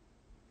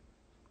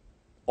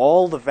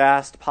all the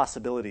vast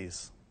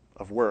possibilities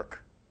of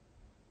work,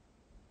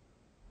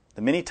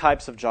 the many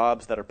types of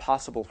jobs that are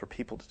possible for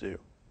people to do,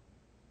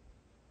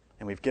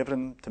 and we've given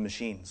them to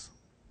machines.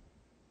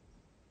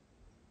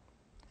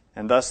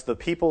 And thus, the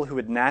people who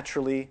would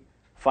naturally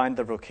find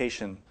their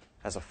vocation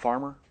as a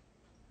farmer,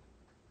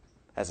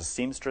 as a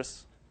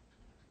seamstress,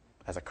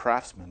 as a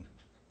craftsman,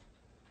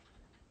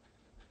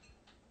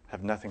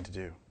 have nothing to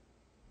do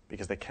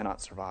because they cannot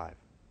survive.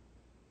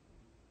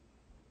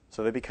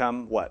 So they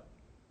become what?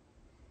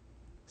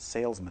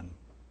 Salesmen.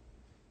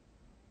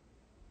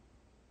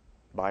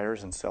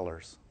 Buyers and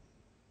sellers.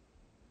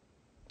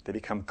 They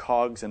become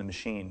cogs in a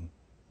machine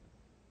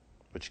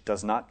which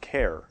does not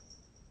care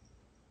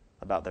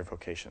about their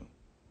vocation.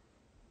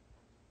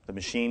 The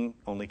machine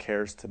only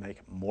cares to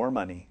make more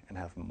money and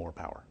have more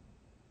power.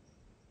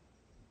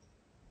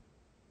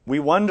 We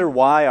wonder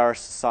why our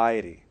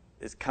society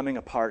is coming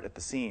apart at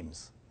the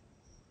seams.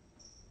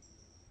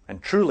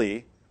 And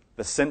truly,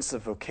 the sense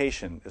of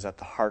vocation is at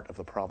the heart of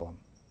the problem.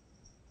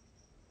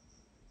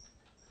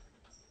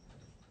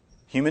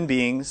 Human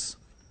beings,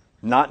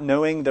 not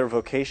knowing their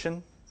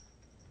vocation,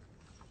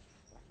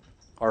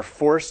 are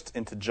forced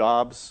into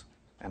jobs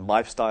and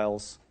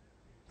lifestyles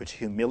which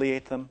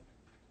humiliate them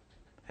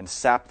and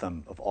sap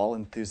them of all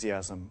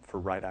enthusiasm for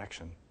right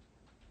action.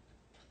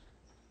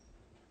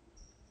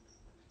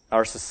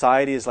 Our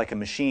society is like a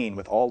machine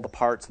with all the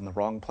parts in the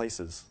wrong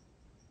places.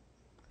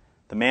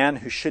 The man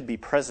who should be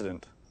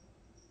president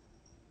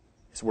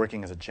is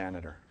working as a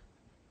janitor.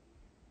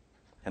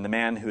 And the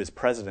man who is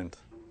president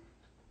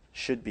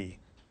should be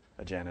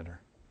a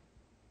janitor.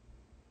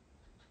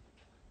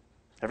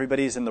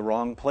 Everybody's in the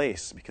wrong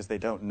place because they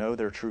don't know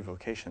their true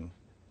vocation.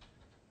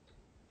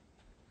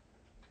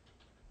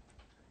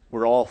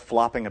 We're all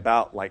flopping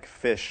about like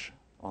fish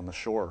on the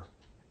shore,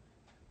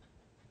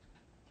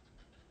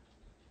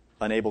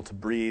 unable to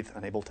breathe,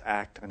 unable to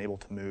act, unable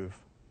to move,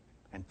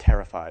 and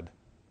terrified.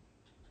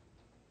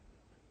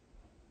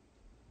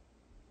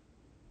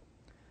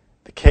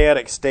 The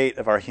chaotic state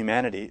of our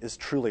humanity is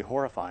truly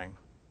horrifying.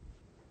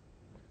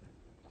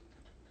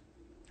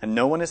 And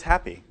no one is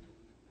happy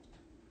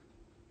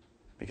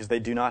because they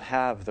do not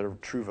have their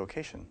true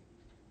vocation.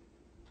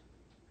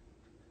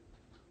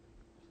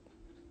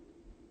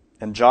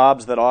 and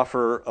jobs that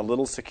offer a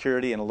little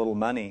security and a little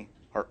money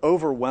are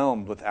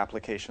overwhelmed with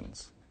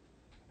applications.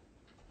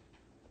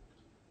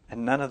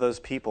 And none of those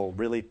people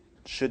really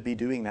should be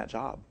doing that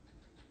job,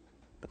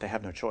 but they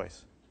have no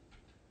choice.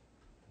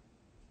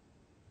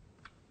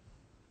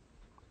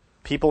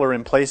 People are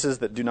in places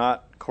that do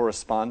not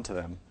correspond to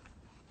them,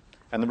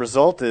 and the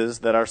result is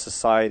that our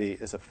society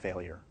is a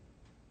failure.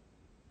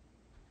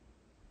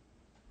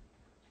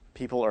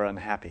 People are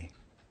unhappy.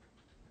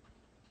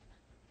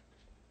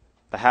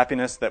 The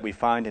happiness that we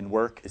find in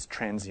work is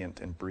transient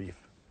and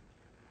brief.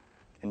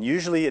 And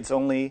usually it's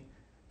only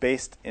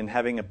based in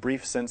having a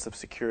brief sense of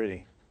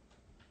security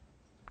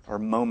or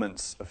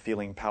moments of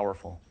feeling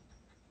powerful.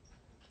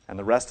 And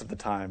the rest of the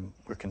time,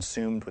 we're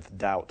consumed with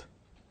doubt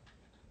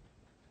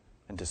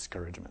and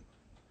discouragement.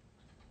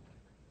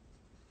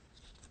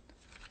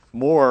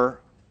 More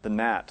than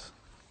that,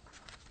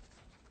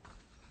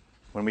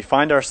 when we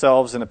find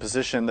ourselves in a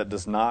position that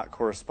does not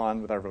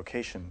correspond with our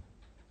vocation,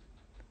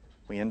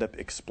 we end up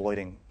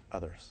exploiting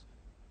others.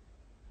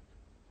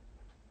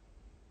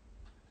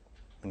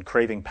 And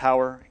craving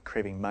power,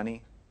 craving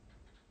money,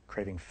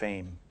 craving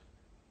fame,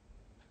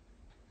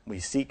 we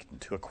seek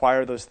to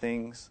acquire those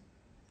things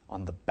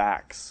on the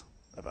backs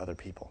of other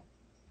people.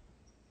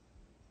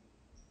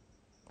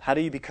 How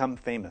do you become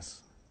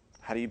famous?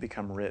 How do you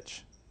become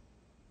rich?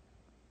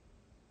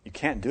 You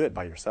can't do it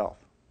by yourself.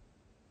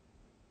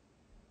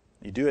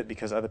 You do it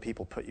because other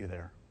people put you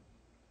there.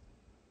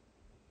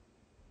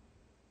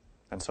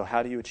 And so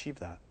how do you achieve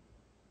that?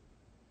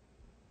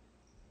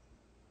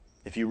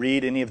 If you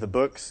read any of the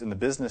books in the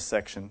business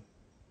section,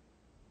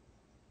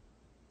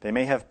 they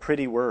may have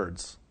pretty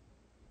words,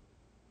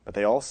 but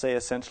they all say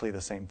essentially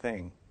the same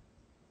thing.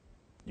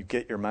 You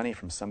get your money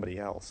from somebody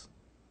else.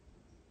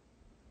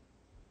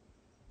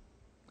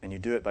 And you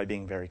do it by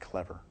being very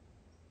clever.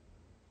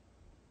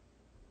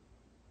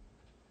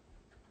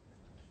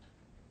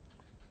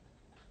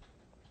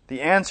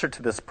 The answer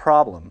to this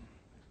problem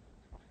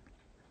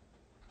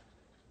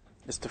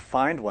is to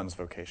find one's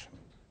vocation,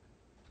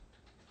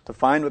 to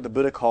find what the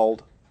Buddha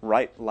called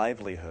right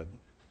livelihood.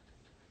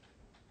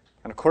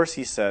 And of course,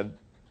 he said,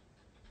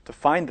 to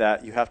find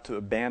that, you have to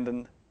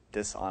abandon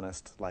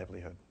dishonest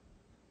livelihood.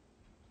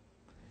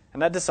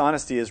 And that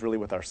dishonesty is really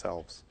with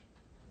ourselves.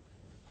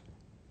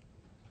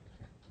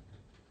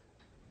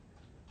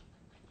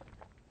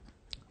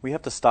 We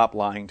have to stop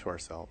lying to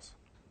ourselves.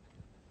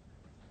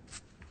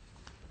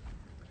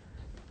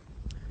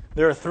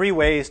 There are 3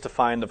 ways to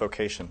find a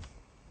vocation.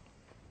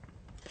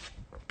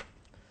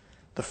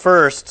 The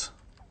first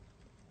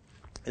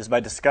is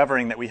by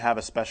discovering that we have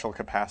a special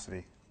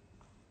capacity.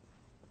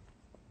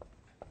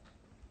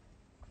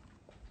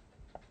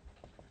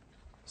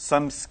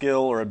 Some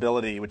skill or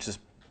ability which is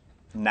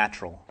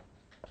natural.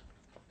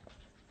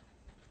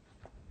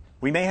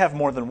 We may have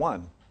more than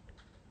one.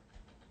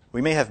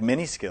 We may have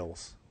many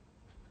skills.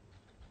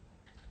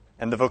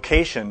 And the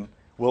vocation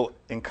will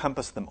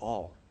encompass them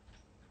all.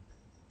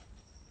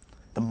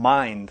 The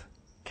mind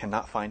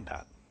cannot find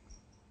that.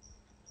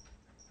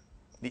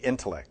 The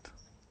intellect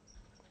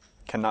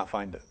cannot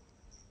find it.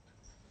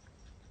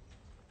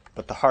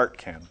 But the heart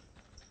can.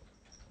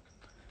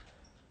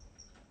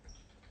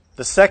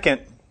 The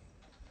second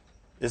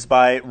is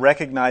by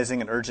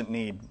recognizing an urgent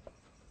need.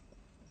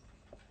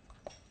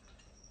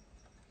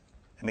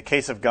 In the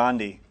case of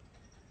Gandhi,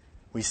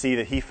 we see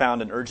that he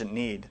found an urgent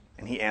need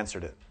and he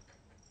answered it.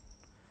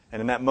 And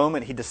in that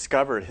moment, he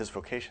discovered his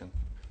vocation.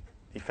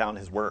 He found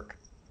his work.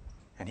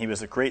 And he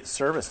was a great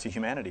service to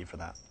humanity for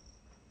that.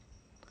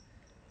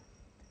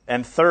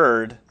 And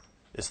third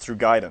is through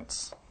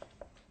guidance.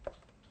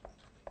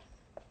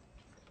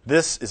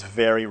 This is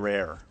very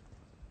rare.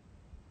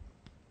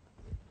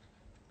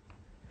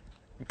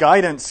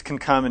 Guidance can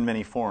come in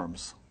many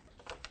forms.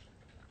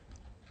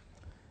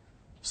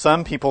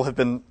 Some people have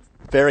been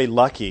very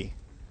lucky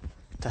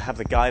to have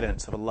the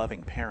guidance of a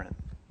loving parent.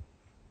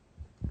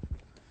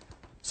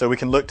 So we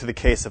can look to the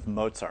case of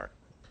Mozart.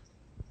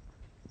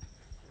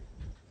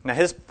 Now,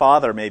 his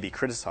father may be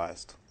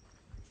criticized,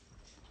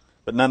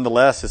 but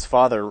nonetheless, his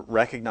father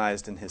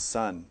recognized in his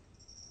son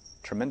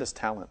tremendous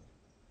talent.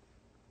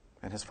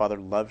 And his father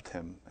loved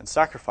him and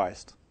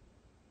sacrificed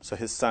so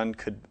his son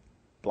could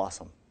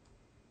blossom.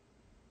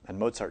 And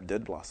Mozart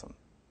did blossom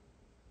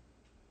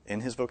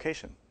in his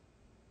vocation.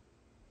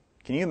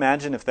 Can you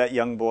imagine if that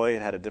young boy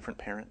had had a different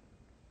parent?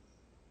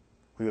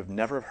 We would have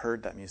never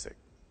heard that music.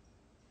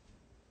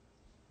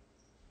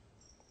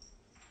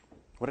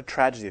 What a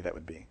tragedy that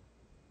would be.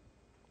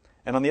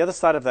 And on the other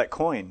side of that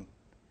coin,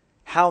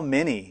 how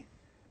many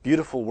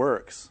beautiful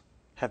works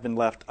have been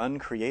left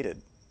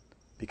uncreated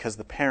because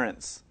the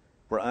parents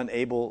were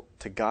unable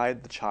to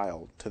guide the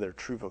child to their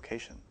true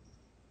vocation?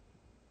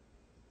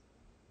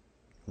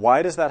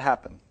 Why does that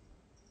happen?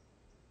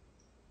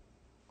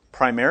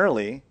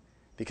 Primarily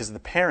because the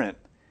parent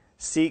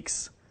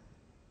seeks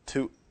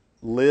to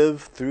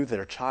live through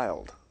their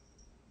child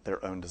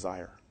their own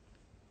desire.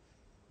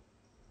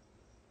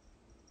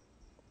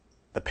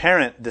 The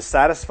parent,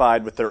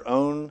 dissatisfied with their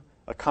own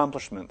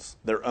accomplishments,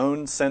 their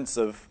own sense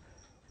of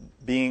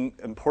being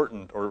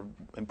important or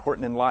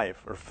important in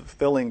life or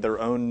fulfilling their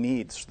own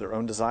needs, their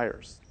own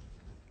desires,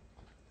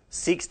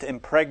 seeks to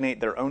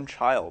impregnate their own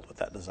child with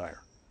that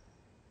desire.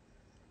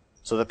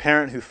 So the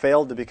parent who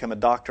failed to become a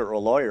doctor or a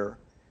lawyer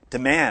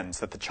demands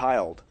that the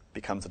child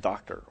becomes a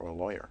doctor or a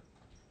lawyer.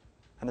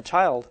 And the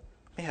child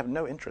may have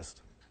no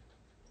interest,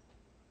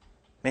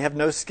 may have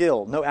no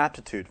skill, no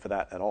aptitude for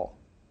that at all.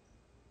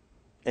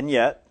 And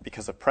yet,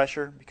 because of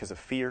pressure, because of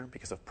fear,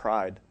 because of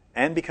pride,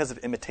 and because of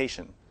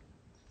imitation,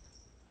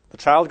 the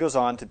child goes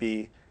on to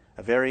be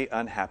a very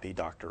unhappy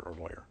doctor or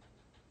lawyer.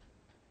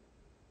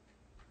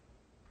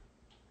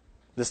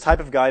 This type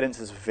of guidance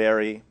is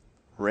very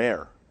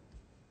rare.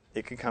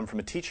 It could come from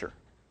a teacher.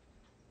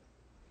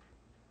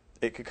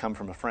 It could come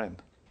from a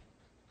friend.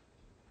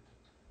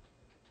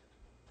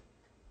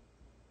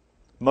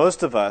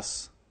 Most of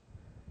us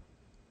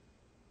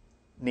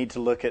need to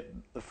look at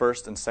the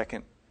first and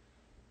second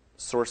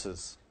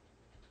sources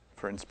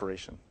for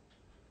inspiration,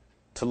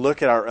 to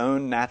look at our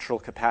own natural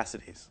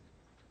capacities,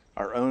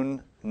 our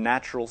own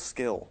natural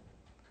skill,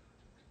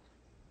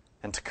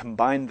 and to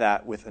combine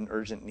that with an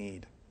urgent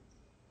need.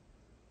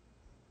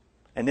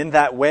 And in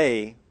that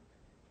way,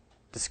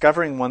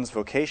 discovering one's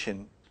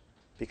vocation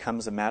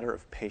becomes a matter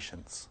of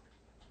patience.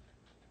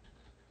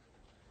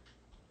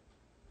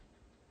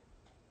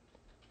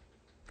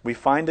 We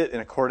find it in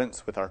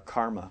accordance with our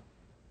karma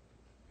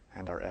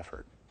and our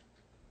effort.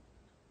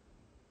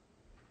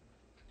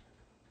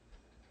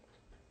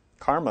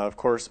 Karma, of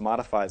course,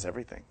 modifies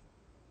everything.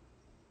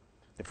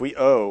 If we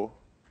owe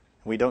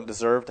and we don't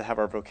deserve to have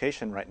our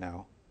vocation right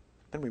now,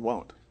 then we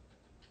won't.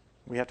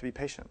 We have to be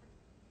patient.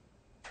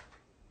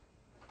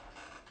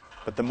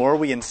 But the more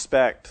we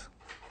inspect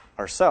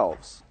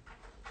ourselves,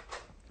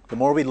 the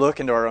more we look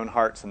into our own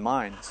hearts and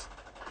minds,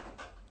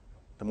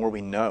 the more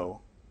we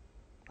know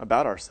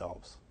about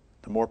ourselves,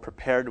 the more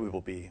prepared we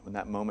will be when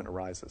that moment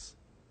arises.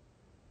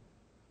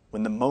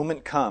 When the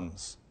moment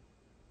comes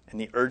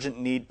and the urgent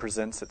need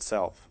presents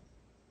itself,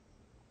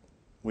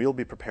 we will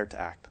be prepared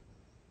to act.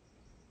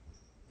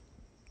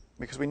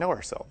 Because we know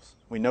ourselves.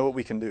 We know what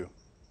we can do.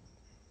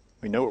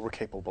 We know what we're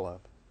capable of.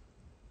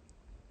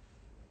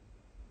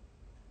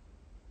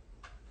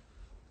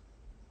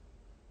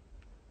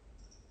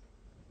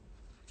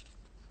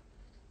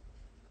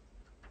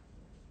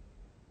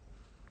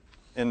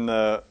 In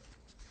the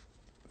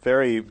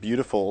very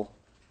beautiful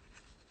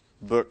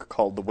book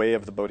called The Way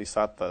of the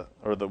Bodhisattva,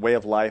 or The Way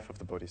of Life of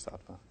the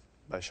Bodhisattva,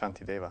 by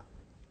Shantideva,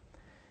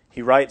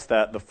 he writes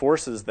that the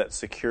forces that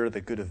secure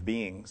the good of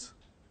beings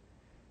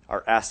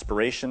are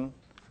aspiration,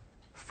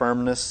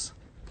 firmness,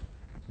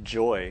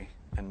 joy,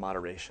 and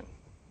moderation.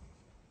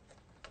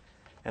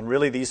 And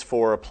really these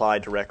four apply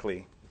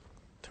directly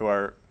to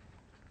our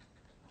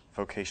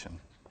vocation.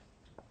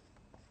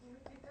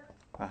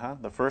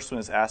 The first one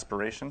is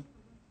aspiration.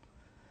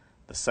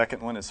 The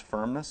second one is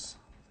firmness.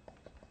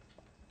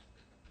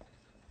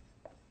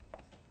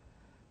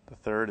 The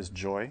third is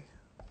joy.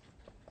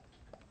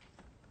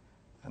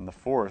 And the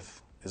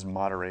fourth is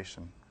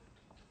moderation.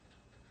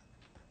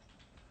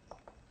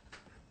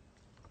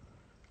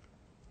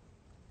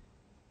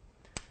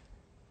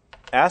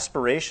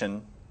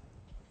 Aspiration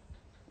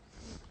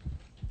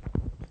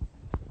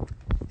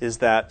is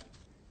that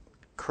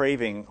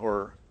craving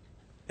or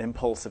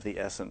impulse of the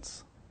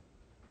essence,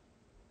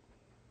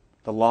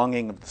 the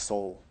longing of the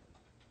soul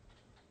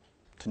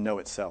to know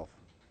itself.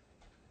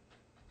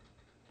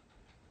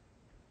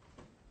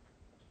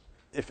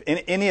 If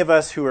any of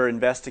us who are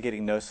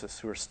investigating Gnosis,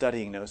 who are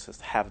studying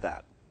Gnosis, have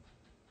that.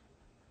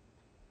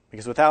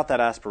 Because without that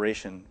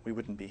aspiration, we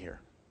wouldn't be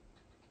here.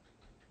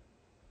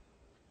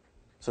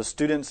 So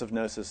students of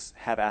Gnosis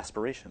have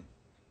aspiration.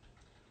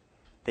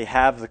 They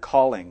have the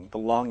calling, the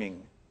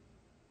longing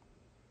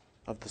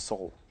of the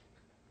soul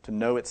to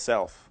know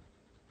itself.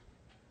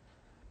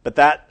 But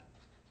that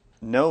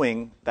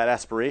knowing, that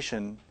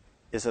aspiration,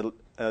 is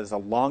a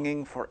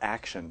longing for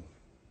action,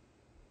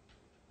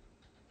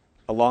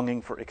 a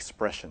longing for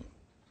expression.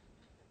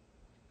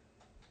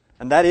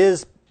 And that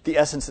is the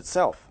essence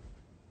itself.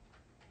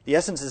 The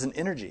essence is an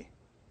energy.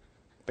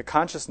 The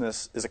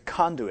consciousness is a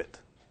conduit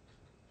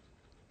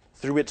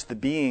through which the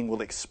being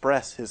will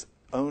express his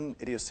own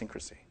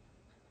idiosyncrasy.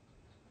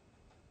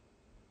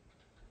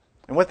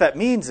 And what that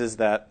means is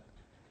that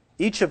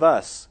each of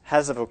us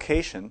has a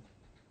vocation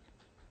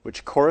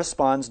which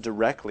corresponds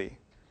directly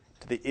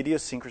to the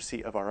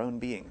idiosyncrasy of our own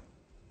being.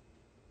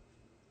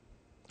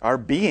 Our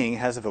being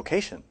has a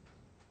vocation.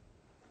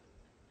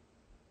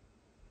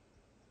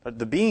 But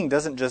the being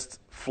doesn't just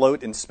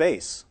float in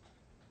space.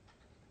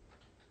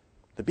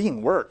 The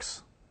being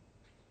works.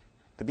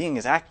 The being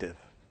is active.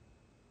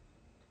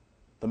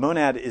 The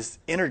monad is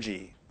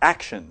energy,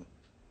 action.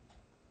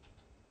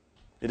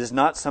 It is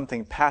not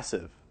something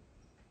passive,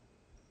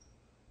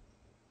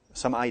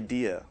 some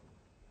idea,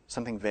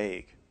 something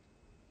vague.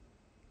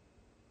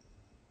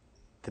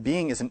 The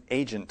being is an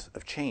agent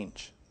of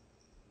change.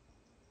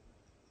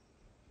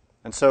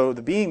 And so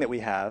the being that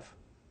we have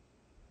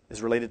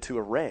is related to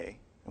a ray.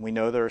 And we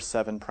know there are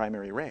 7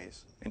 primary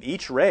rays. And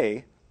each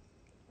ray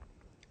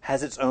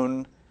has its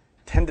own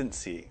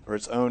tendency or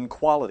its own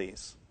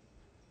qualities.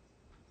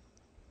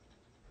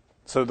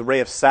 So the ray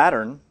of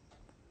Saturn,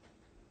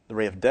 the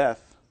ray of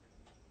death,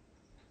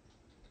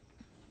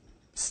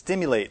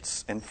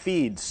 stimulates and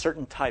feeds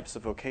certain types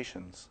of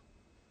vocations.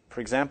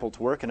 For example,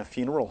 to work in a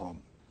funeral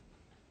home.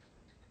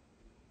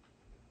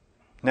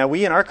 Now,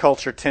 we in our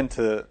culture tend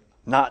to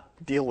not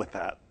deal with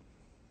that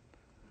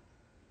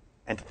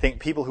and to think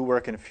people who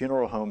work in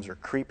funeral homes are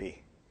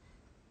creepy.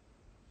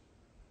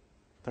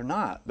 They're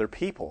not. They're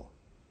people.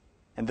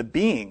 And the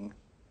being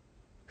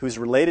who is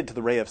related to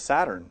the ray of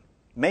Saturn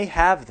may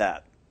have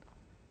that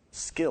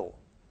skill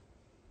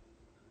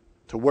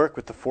to work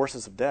with the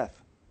forces of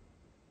death,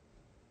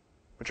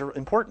 which are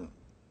important.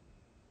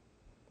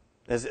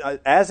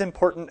 As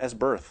important as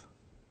birth.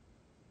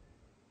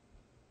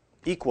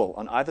 Equal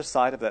on either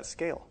side of that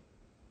scale.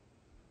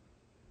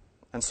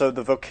 And so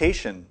the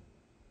vocation,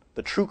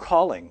 the true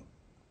calling,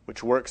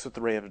 which works with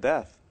the ray of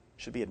death,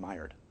 should be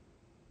admired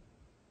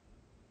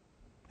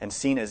and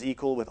seen as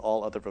equal with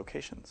all other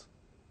vocations.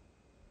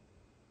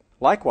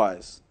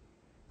 Likewise,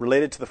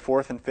 related to the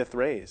fourth and fifth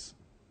rays,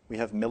 we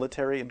have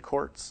military and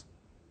courts.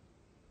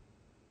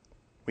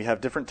 We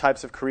have different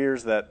types of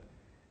careers that,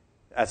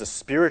 as a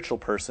spiritual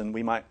person,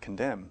 we might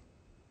condemn.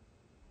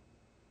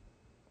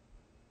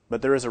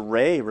 But there is a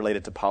ray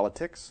related to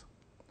politics.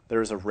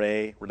 There is a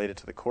ray related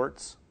to the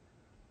courts.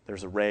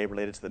 There's a ray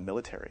related to the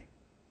military.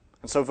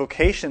 And so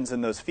vocations in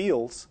those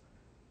fields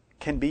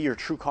can be your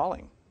true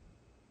calling,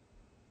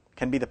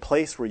 can be the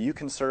place where you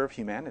can serve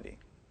humanity.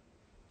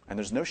 And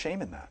there's no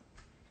shame in that.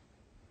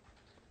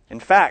 In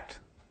fact,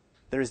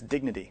 there is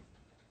dignity.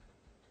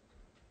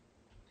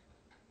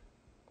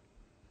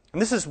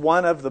 And this is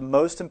one of the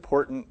most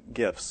important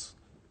gifts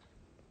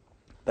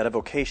that a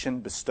vocation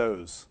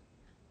bestows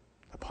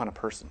upon a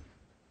person.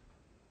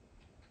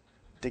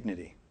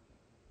 Dignity.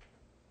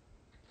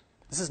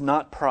 This is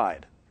not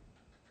pride.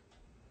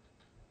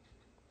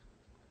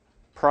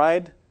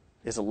 Pride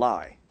is a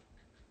lie.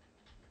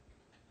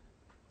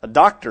 A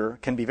doctor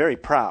can be very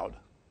proud.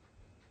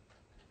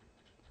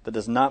 That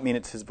does not mean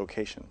it's his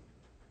vocation.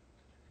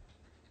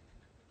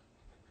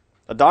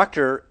 A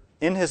doctor,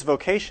 in his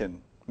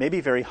vocation, may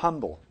be very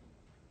humble,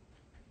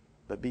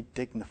 but be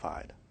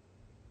dignified,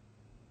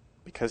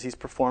 because he's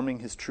performing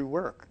his true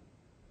work.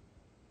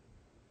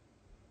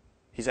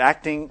 He's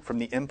acting from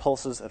the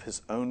impulses of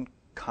his own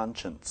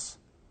conscience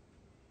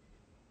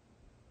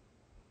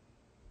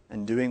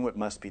and doing what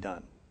must be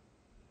done.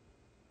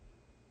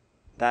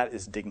 That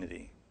is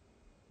dignity,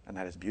 and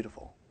that is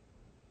beautiful.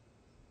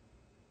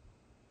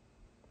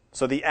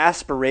 So the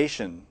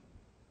aspiration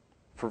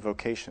for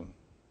vocation,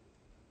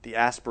 the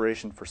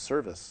aspiration for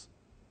service,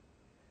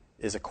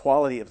 is a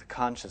quality of the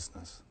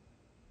consciousness.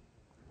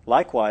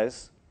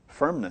 Likewise,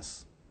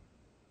 firmness.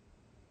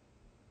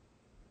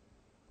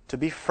 To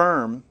be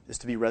firm is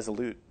to be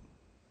resolute,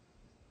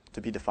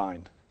 to be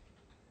defined.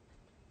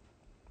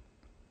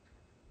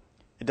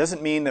 It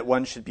doesn't mean that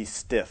one should be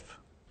stiff.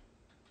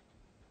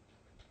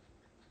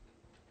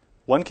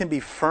 One can be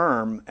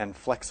firm and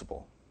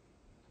flexible.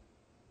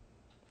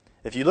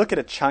 If you look at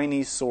a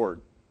Chinese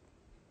sword,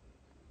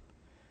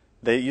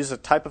 they use a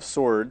type of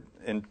sword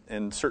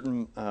in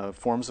certain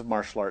forms of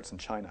martial arts in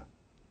China.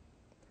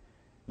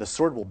 The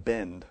sword will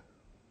bend,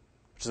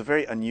 which is a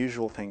very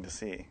unusual thing to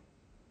see.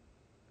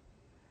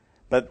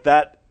 But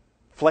that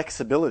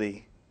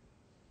flexibility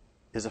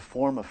is a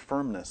form of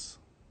firmness,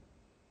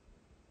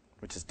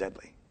 which is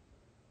deadly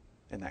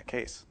in that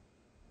case.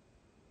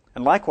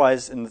 And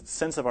likewise, in the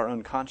sense of our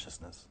own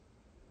consciousness,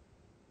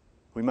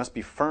 we must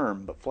be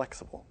firm but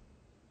flexible,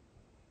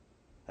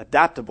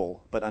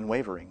 adaptable but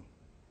unwavering.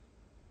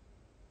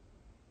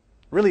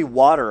 Really,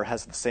 water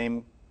has the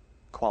same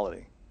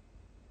quality.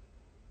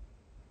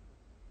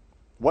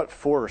 What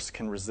force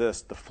can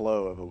resist the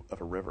flow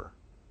of a river?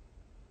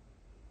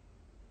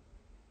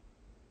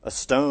 A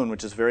stone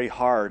which is very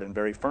hard and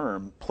very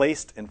firm,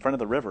 placed in front of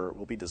the river,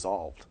 will be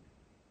dissolved.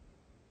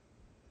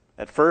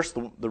 At first,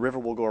 the river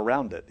will go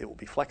around it. It will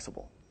be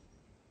flexible.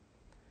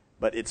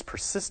 But its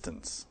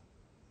persistence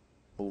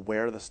will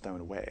wear the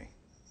stone away.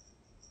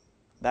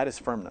 That is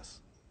firmness.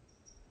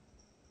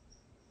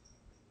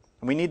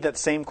 And we need that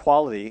same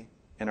quality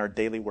in our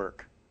daily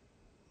work.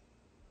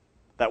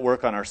 That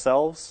work on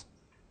ourselves,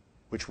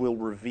 which will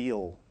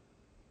reveal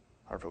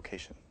our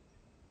vocation.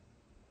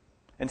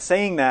 And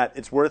saying that,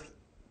 it's worth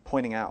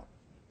pointing out.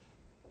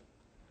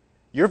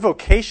 Your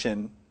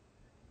vocation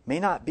may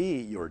not be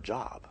your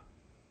job.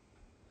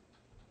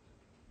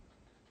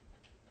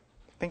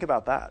 Think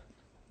about that.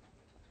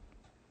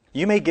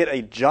 You may get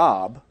a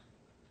job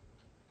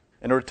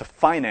in order to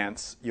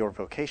finance your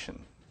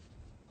vocation.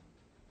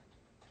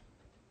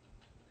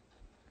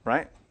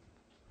 Right?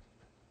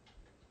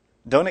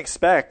 Don't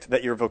expect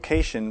that your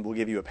vocation will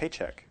give you a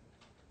paycheck.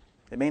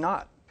 It may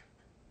not.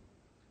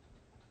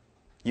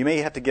 You may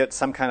have to get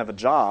some kind of a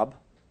job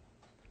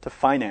to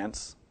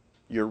finance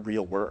your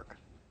real work.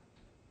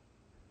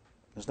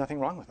 There's nothing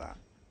wrong with that.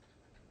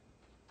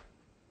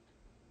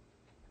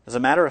 As a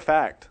matter of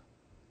fact,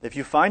 if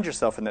you find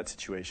yourself in that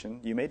situation,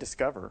 you may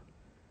discover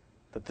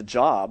that the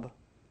job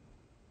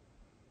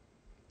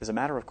is a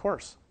matter of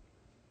course.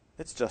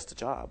 It's just a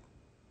job.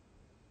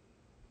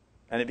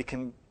 And it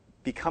can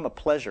become a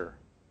pleasure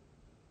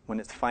when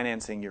it's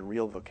financing your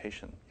real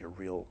vocation, your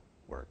real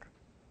work.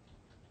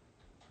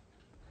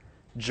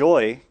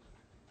 Joy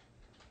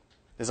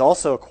is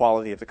also a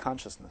quality of the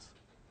consciousness.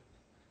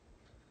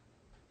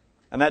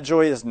 And that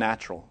joy is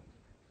natural.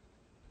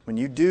 When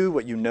you do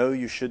what you know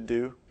you should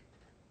do,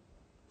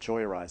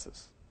 joy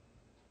arises.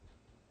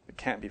 It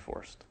can't be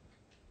forced.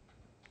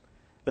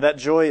 But that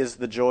joy is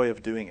the joy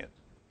of doing it.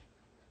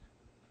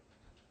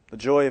 The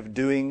joy of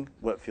doing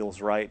what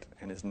feels right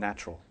and is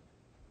natural.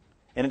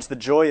 And it's the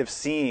joy of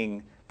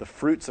seeing the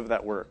fruits of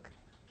that work.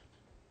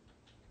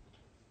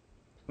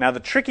 Now, the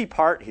tricky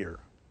part here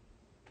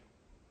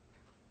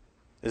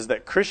is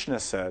that Krishna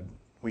said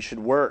we should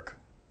work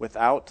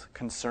without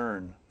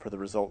concern for the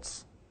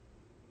results,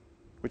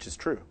 which is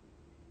true.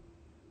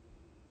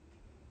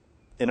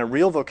 In a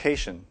real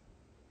vocation,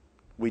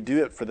 we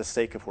do it for the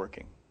sake of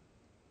working.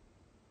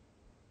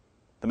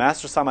 The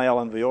Master Samael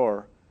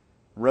Aun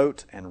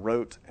wrote and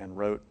wrote and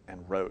wrote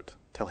and wrote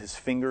till his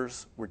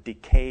fingers were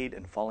decayed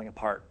and falling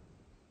apart.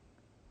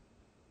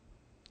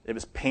 It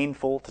was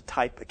painful to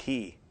type a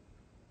key,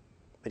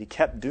 but he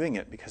kept doing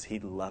it because he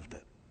loved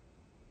it.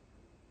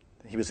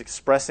 He was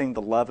expressing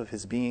the love of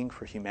his being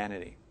for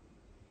humanity.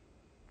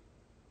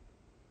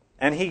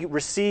 And he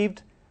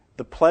received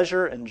the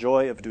pleasure and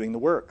joy of doing the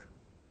work,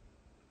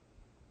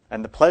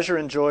 and the pleasure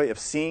and joy of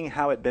seeing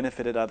how it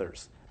benefited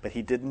others, but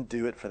he didn't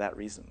do it for that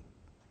reason.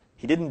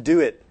 He didn't do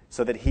it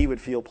so that he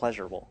would feel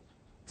pleasurable,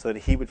 so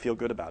that he would feel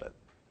good about it.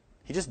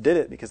 He just did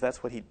it because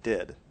that's what he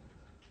did.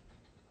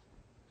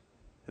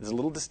 There's a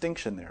little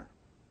distinction there.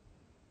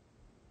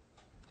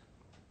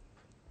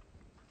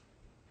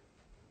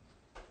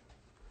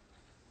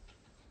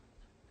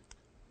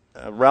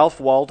 Ralph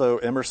Waldo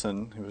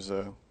Emerson, who was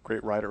a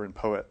great writer and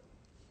poet,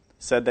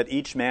 said that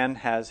each man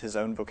has his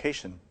own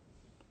vocation.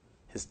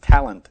 His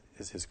talent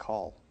is his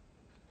call.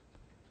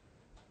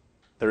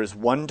 There is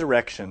one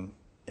direction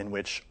in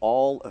which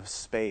all of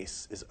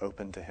space is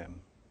open to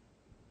him.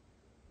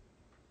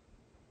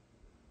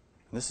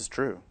 And this is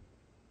true.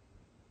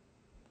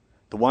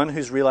 The one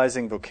who's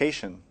realizing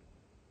vocation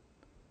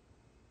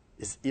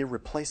is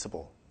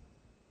irreplaceable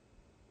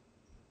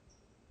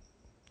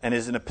and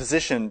is in a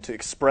position to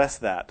express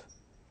that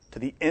to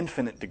the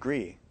infinite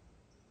degree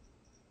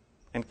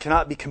and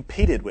cannot be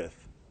competed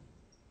with.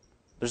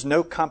 There's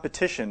no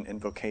competition in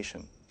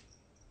vocation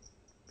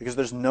because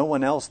there's no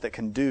one else that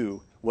can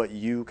do what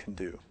you can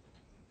do.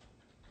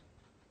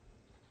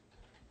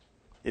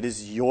 It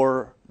is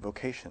your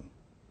vocation,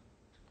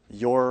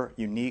 your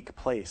unique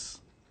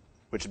place,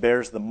 which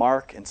bears the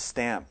mark and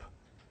stamp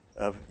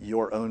of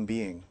your own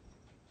being.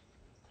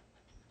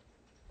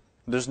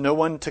 There's no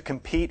one to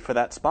compete for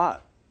that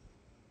spot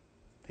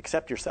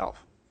except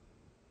yourself.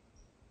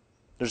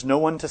 There's no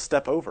one to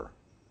step over.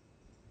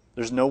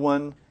 There's no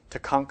one to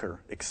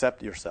conquer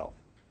except yourself.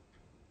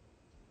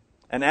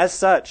 And as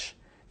such,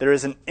 there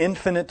is an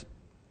infinite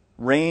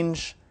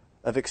range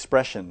of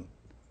expression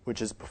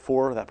which is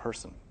before that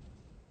person,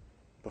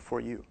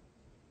 before you.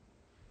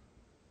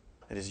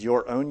 It is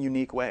your own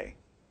unique way.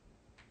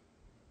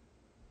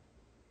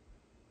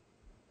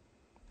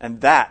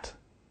 And that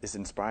is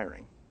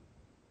inspiring.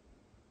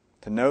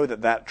 To know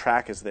that that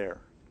track is there.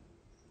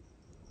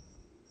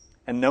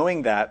 And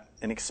knowing that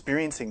and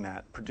experiencing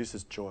that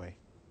produces joy.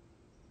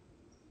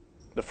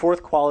 The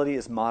fourth quality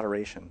is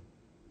moderation.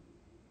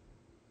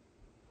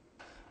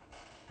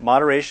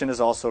 Moderation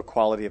is also a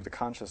quality of the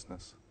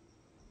consciousness.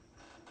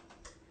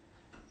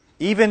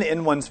 Even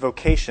in one's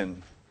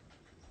vocation,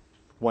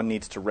 one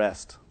needs to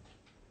rest.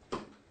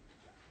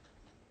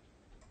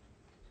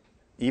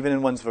 Even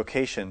in one's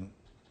vocation,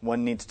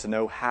 one needs to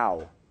know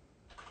how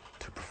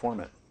to perform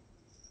it.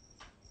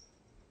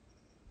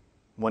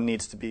 One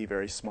needs to be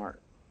very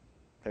smart,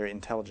 very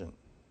intelligent,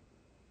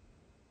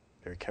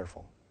 very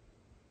careful.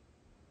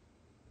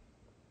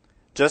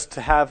 Just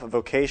to have a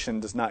vocation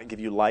does not give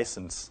you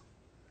license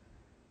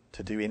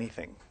to do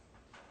anything.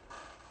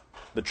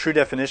 The true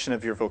definition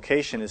of your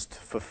vocation is to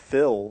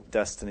fulfill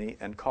destiny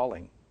and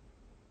calling,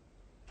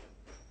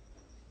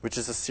 which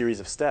is a series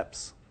of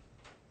steps,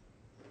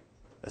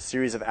 a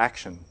series of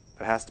action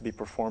that has to be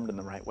performed in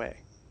the right way.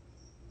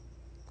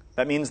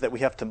 That means that we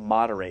have to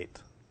moderate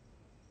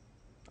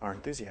our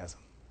enthusiasm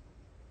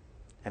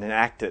and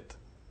enact it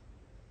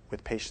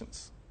with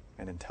patience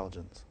and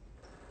intelligence.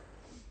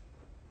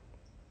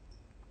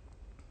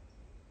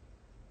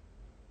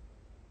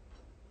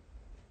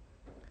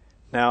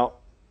 Now,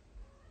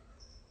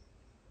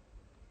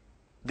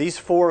 these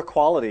four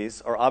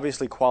qualities are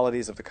obviously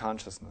qualities of the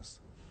consciousness.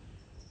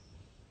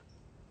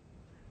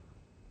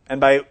 And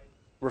by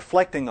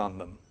reflecting on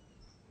them,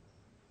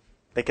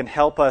 they can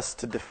help us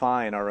to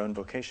define our own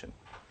vocation.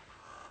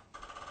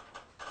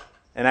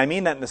 And I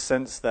mean that in the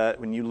sense that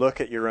when you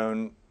look at your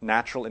own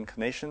natural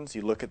inclinations,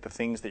 you look at the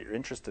things that you're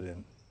interested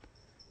in,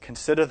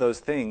 consider those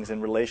things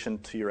in relation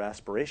to your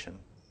aspiration,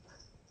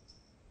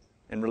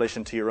 in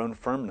relation to your own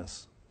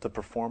firmness to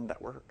perform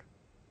that work.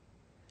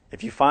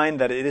 If you find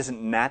that it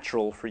isn't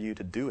natural for you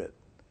to do it,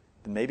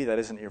 then maybe that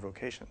isn't your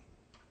vocation.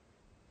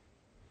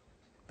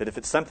 But if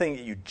it's something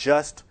that you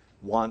just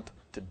want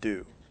to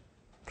do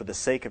for the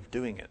sake of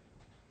doing it,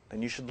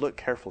 then you should look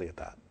carefully at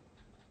that,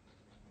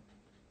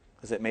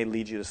 as it may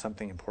lead you to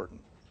something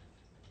important.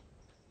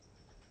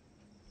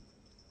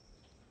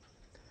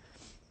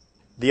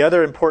 The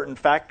other important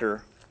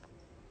factor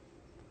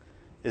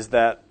is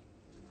that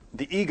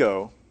the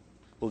ego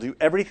will do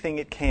everything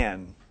it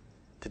can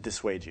to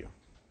dissuade you.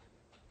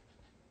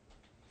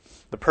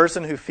 The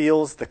person who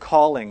feels the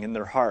calling in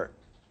their heart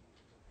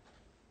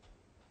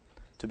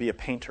to be a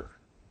painter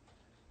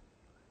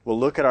will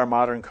look at our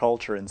modern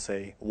culture and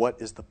say, what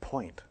is the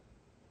point?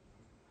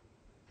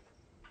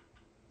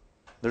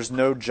 There's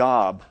no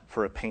job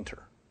for a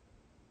painter.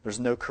 There's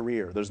no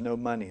career. There's no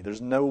money.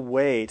 There's no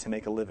way to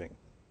make a living.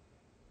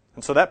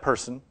 And so that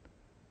person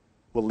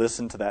will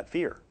listen to that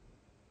fear.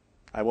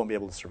 I won't be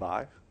able to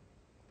survive.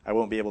 I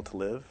won't be able to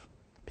live.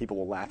 People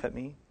will laugh at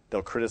me.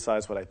 They'll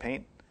criticize what I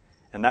paint.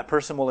 And that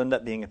person will end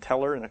up being a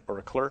teller or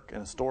a clerk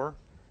in a store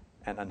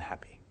and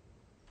unhappy.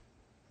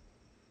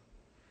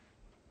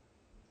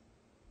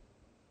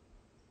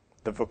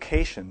 The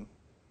vocation,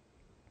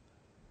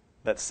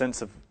 that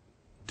sense of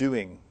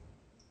doing,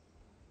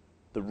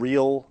 the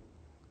real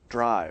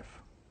drive,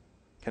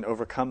 can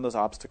overcome those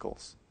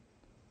obstacles,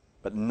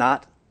 but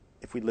not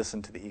if we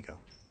listen to the ego.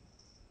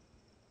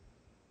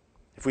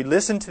 If we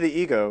listen to the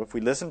ego, if we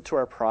listen to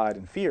our pride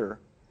and fear,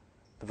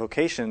 the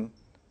vocation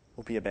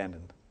will be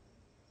abandoned.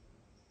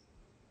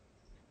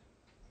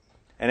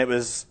 And it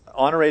was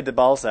Honoré de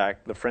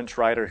Balzac, the French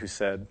writer, who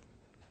said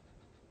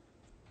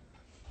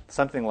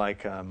something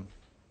like,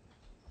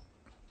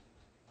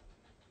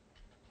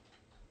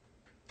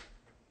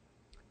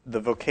 the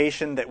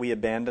vocation that we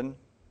abandon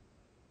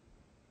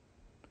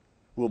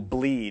will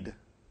bleed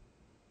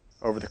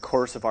over the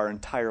course of our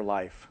entire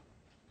life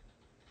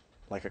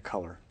like a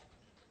color.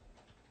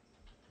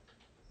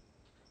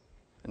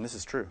 And this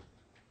is true.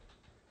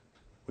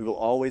 We will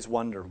always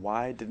wonder,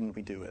 why didn't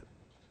we do it?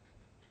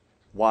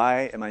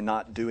 Why am I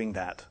not doing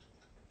that?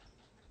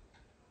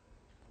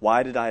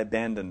 Why did I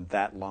abandon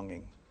that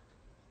longing?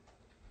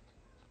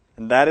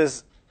 And that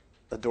is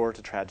a door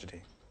to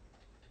tragedy.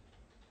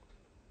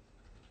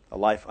 A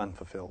life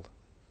unfulfilled.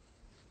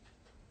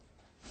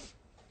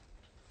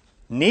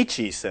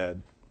 Nietzsche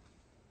said,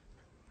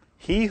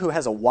 he who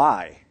has a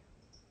why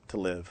to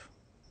live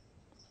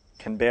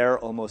can bear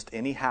almost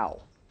any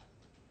how.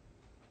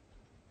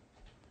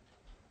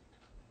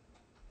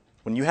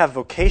 When you have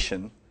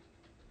vocation,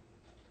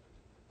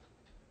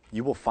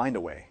 you will find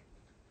a way.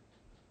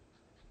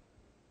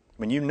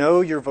 When you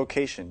know your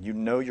vocation, you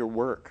know your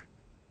work,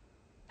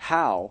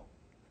 how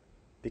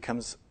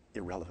becomes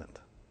irrelevant.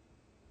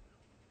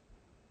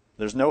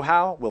 There's no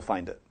how, we'll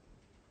find it.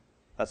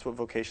 That's what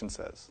vocation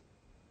says.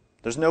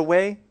 There's no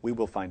way, we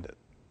will find it.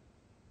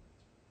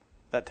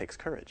 That takes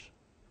courage.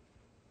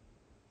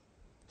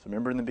 So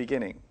remember in the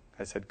beginning,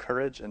 I said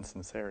courage and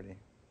sincerity.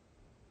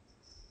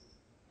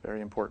 Very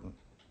important.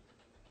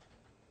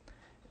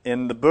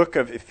 In the book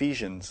of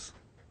Ephesians,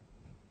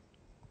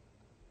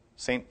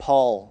 St.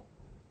 Paul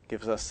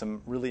gives us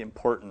some really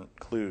important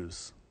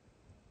clues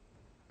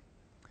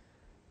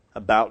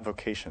about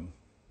vocation.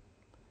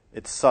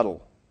 It's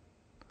subtle,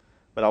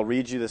 but I'll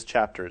read you this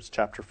chapter. It's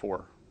chapter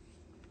 4.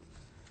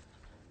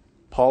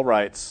 Paul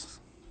writes,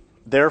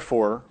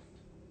 therefore,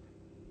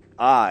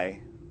 I,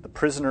 the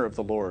prisoner of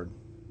the Lord,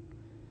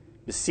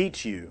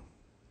 beseech you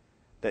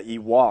that ye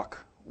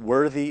walk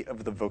worthy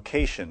of the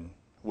vocation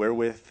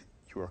wherewith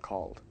you are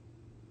called,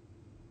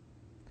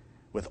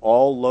 with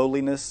all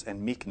lowliness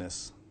and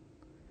meekness,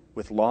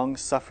 with long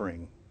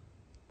suffering,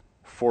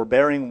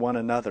 forbearing one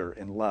another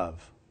in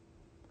love,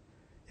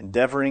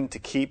 endeavoring to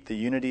keep the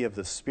unity of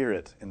the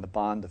Spirit in the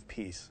bond of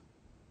peace.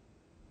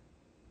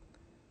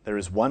 There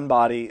is one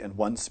body and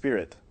one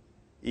Spirit,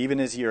 even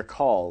as ye are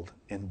called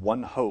in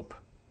one hope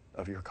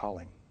of your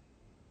calling.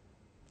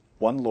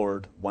 One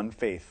Lord, one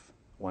faith,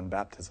 one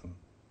baptism,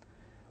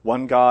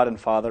 one God and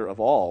Father of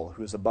all,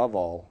 who is above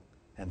all,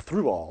 and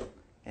through all,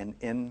 and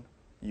in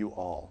you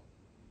all.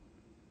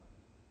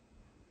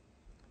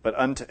 But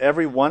unto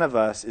every one of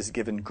us is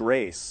given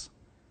grace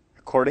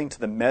according to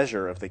the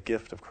measure of the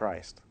gift of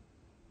Christ.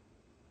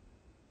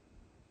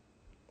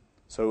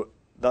 So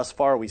thus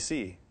far we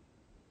see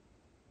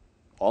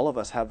all of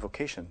us have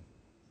vocation.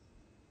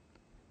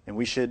 And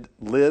we should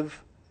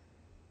live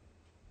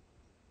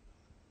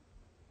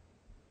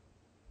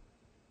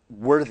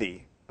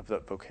worthy of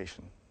that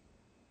vocation,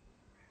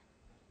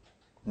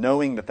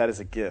 knowing that that is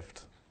a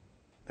gift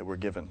that we're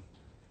given.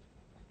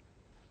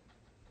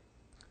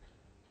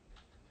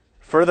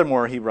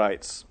 Furthermore, he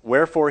writes,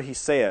 wherefore he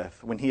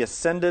saith, when he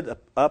ascended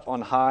up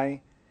on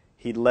high,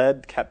 he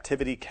led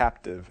captivity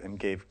captive and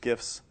gave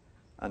gifts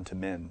unto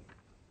men.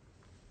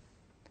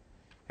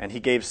 And he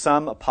gave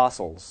some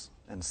apostles,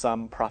 and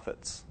some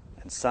prophets,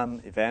 and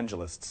some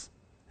evangelists,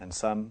 and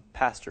some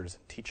pastors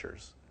and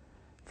teachers,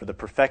 for the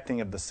perfecting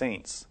of the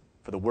saints,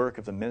 for the work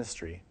of the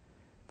ministry,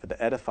 for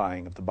the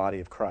edifying of the body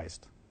of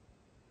Christ.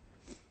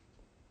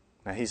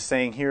 Now he's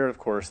saying here, of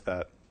course,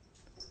 that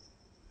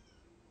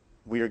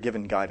we are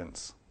given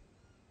guidance.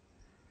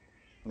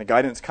 And the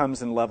guidance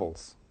comes in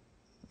levels.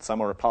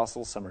 Some are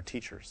apostles, some are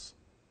teachers.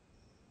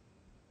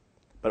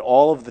 But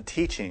all of the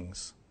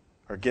teachings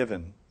are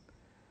given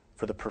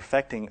for the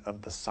perfecting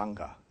of the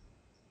Sangha,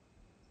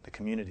 the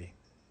community,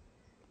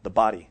 the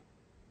body.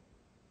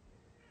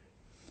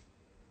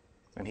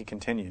 And he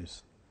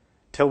continues,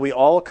 till we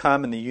all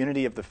come in the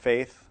unity of the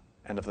faith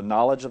and of the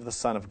knowledge of the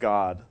Son of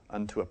God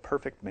unto a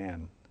perfect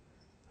man,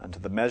 unto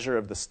the measure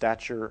of the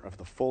stature of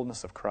the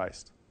fullness of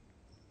Christ,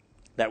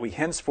 that we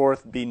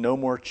henceforth be no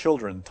more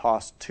children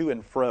tossed to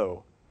and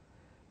fro,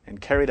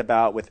 and carried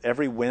about with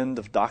every wind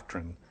of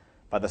doctrine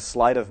by the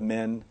sleight of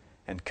men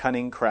and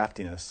cunning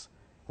craftiness,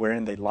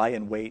 wherein they lie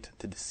in wait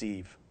to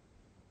deceive.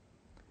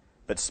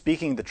 But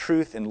speaking the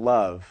truth in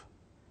love,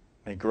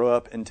 may grow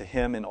up into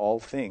him in all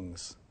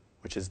things,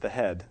 which is the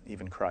head,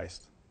 even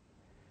Christ,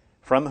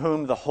 from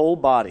whom the whole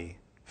body,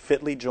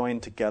 fitly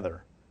joined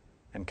together,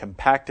 and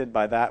compacted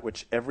by that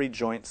which every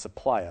joint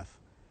supplieth,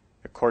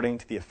 according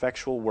to the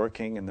effectual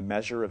working in the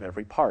measure of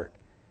every part,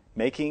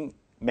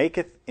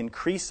 maketh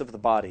increase of the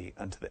body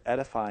unto the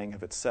edifying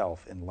of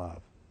itself in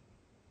love.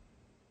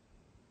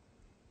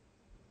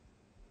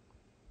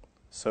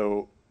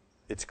 So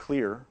it's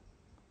clear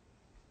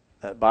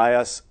that by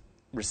us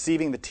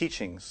receiving the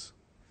teachings,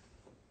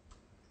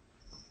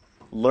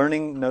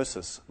 learning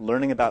Gnosis,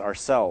 learning about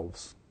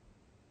ourselves,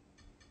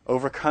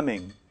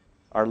 overcoming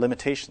our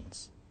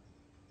limitations,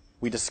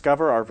 we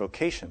discover our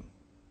vocation.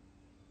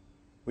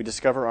 We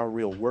discover our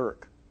real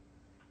work.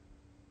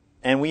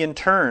 And we in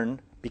turn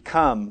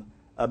become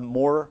a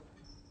more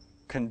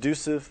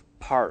conducive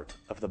part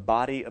of the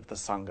body of the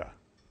Sangha.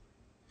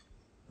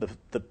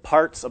 The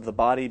parts of the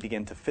body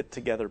begin to fit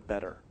together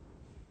better,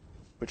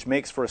 which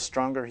makes for a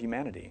stronger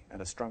humanity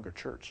and a stronger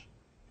church.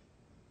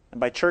 And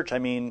by church, I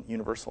mean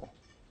universal.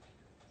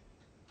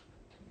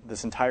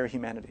 This entire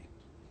humanity.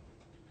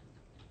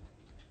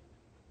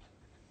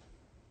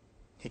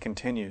 He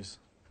continues,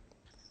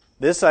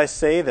 this I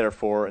say,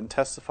 therefore, and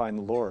testify in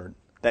the Lord,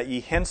 that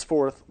ye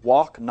henceforth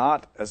walk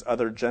not as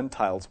other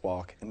Gentiles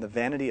walk, in the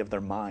vanity of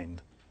their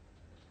mind,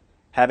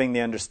 having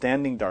the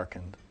understanding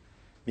darkened,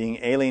 being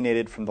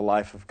alienated from the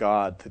life of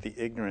God through the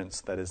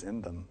ignorance that is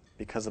in them,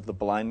 because of the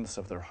blindness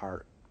of their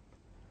heart,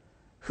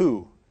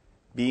 who,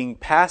 being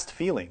past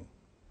feeling,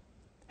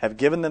 have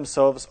given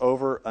themselves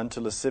over unto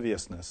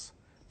lasciviousness,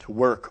 to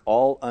work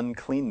all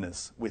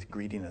uncleanness with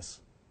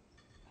greediness.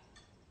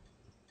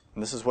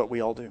 And this is what we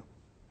all do.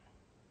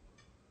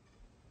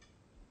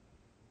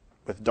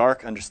 With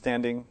dark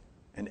understanding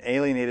and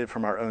alienated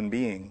from our own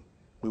being,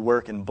 we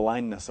work in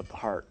blindness of the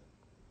heart.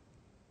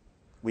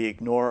 We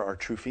ignore our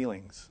true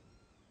feelings,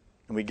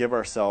 and we give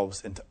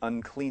ourselves into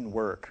unclean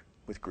work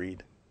with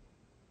greed.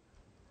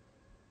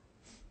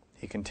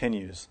 He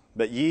continues,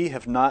 but ye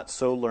have not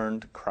so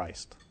learned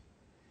Christ.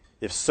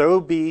 If so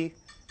be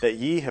that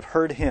ye have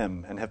heard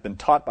him and have been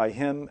taught by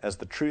him as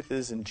the truth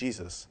is in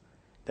Jesus,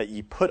 that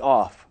ye put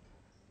off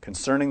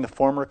concerning the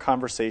former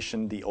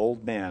conversation the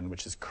old man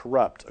which is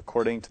corrupt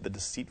according to the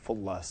deceitful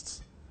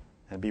lusts,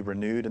 and be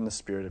renewed in the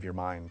spirit of your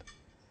mind,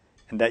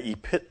 and that ye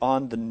put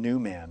on the new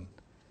man,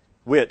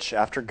 which,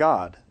 after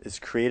God, is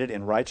created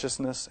in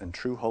righteousness and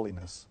true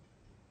holiness.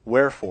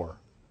 Wherefore,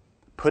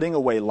 putting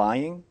away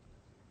lying,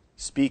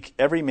 speak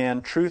every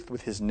man truth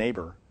with his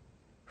neighbor,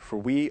 for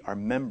we are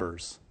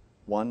members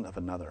one of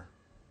another.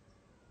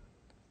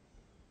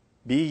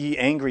 Be ye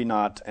angry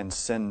not, and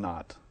sin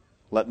not.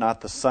 Let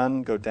not the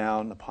sun go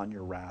down upon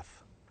your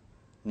wrath,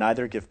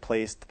 neither give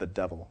place to the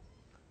devil.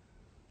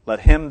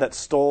 Let him that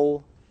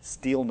stole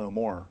steal no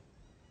more,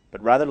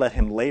 but rather let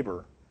him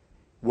labor,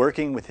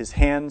 working with his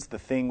hands the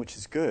thing which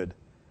is good,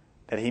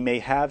 that he may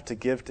have to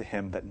give to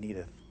him that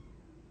needeth.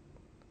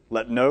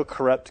 Let no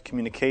corrupt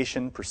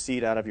communication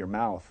proceed out of your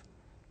mouth,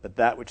 but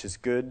that which is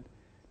good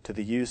to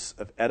the use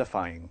of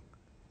edifying,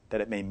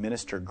 that it may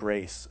minister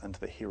grace unto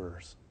the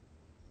hearers.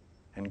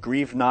 And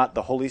grieve not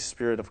the Holy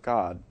Spirit of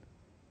God,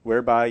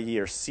 whereby ye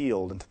are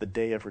sealed unto the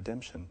day of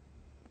redemption.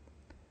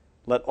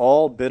 Let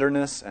all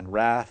bitterness and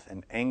wrath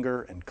and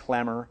anger and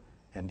clamor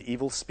and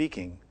evil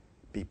speaking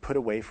be put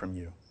away from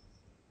you,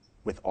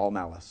 with all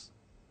malice.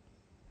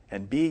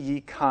 And be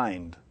ye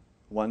kind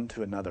one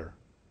to another,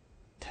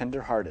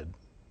 tender-hearted,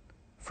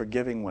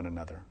 forgiving one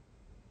another,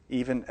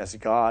 even as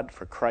God,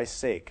 for Christ's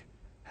sake,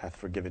 hath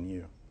forgiven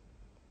you.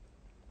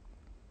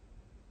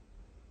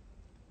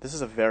 This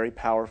is a very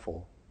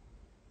powerful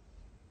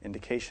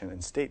indication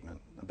and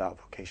statement about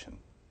vocation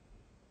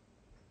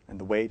and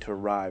the way to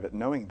arrive at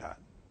knowing that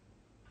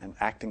and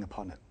acting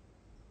upon it.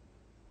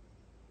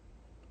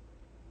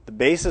 The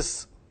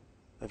basis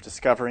of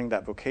discovering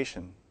that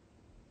vocation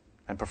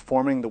and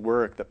performing the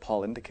work that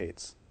Paul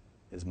indicates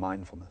is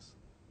mindfulness.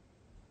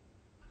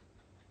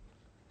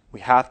 We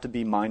have to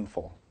be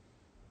mindful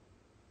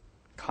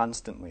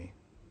constantly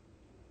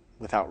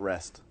without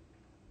rest.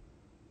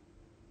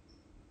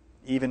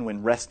 Even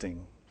when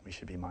resting, we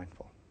should be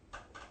mindful.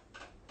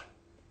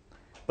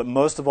 But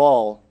most of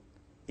all,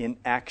 in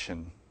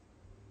action.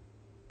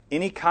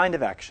 Any kind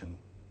of action.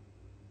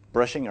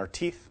 Brushing our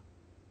teeth,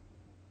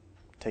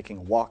 taking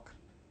a walk,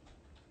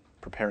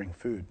 preparing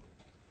food,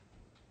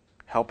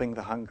 helping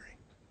the hungry.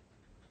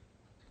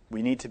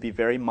 We need to be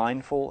very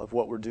mindful of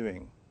what we're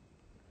doing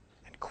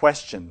and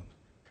question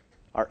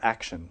our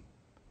action.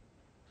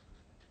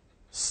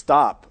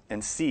 Stop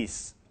and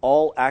cease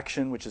all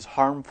action which is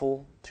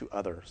harmful to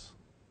others,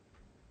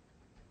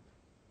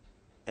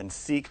 and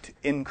seek to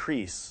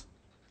increase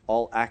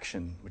all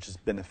action which is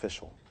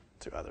beneficial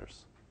to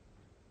others.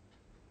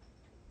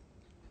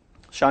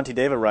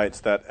 Shantideva writes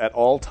that at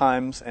all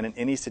times and in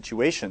any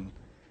situation,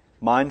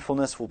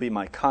 mindfulness will be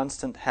my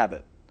constant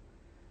habit.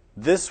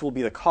 This will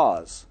be the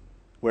cause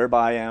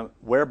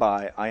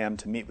whereby I am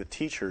to meet with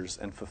teachers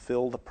and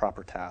fulfill the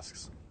proper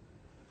tasks.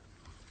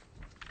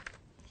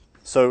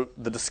 So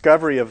the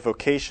discovery of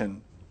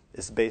vocation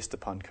is based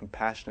upon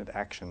compassionate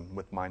action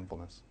with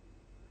mindfulness.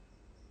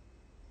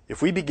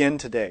 If we begin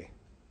today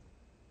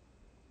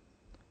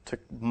to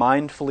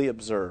mindfully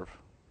observe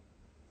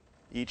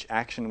each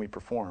action we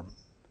perform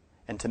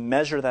and to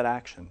measure that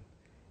action,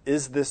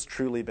 is this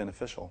truly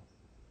beneficial?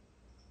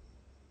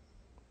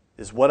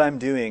 Is what I'm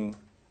doing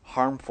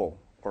harmful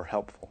or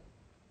helpful?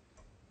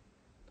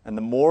 And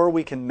the more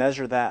we can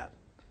measure that,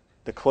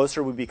 the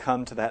closer we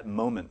become to that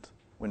moment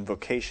when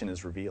vocation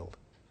is revealed.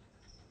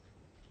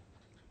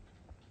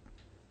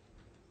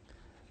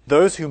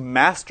 Those who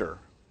master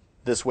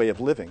this way of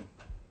living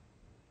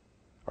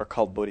are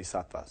called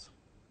bodhisattvas.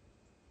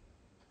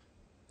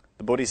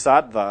 The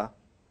bodhisattva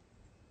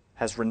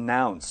has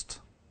renounced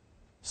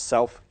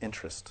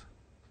self-interest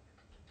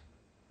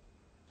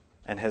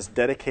and has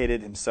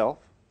dedicated himself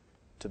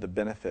to the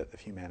benefit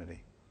of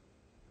humanity.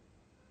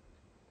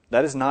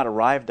 That is not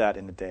arrived at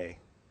in a day.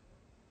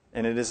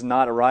 And it is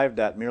not arrived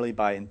at merely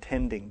by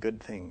intending good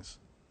things,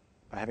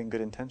 by having good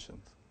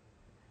intentions.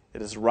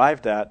 It is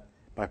arrived at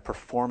by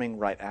performing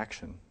right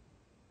action,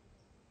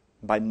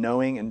 by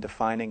knowing and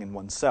defining in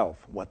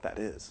oneself what that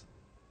is.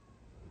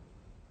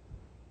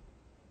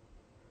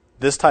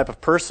 This type of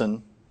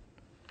person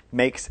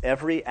makes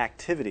every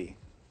activity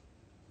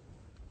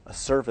a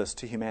service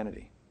to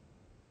humanity.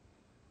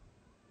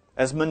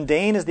 As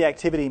mundane as the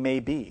activity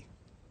may be,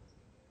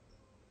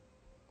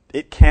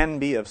 it can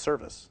be of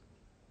service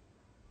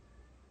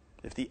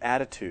if the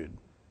attitude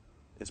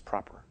is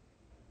proper,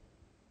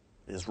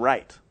 is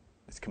right,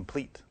 is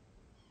complete.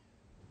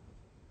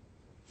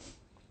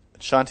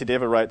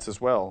 Shantideva writes as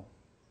well,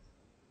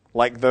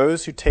 like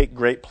those who take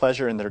great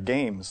pleasure in their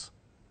games,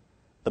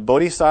 the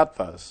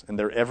bodhisattvas in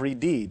their every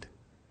deed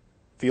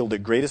feel the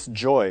greatest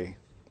joy,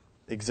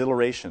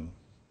 exhilaration,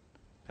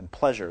 and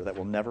pleasure that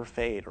will never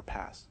fade or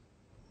pass.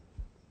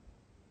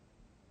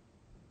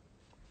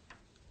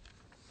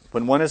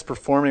 When one is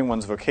performing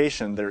one's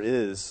vocation, there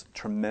is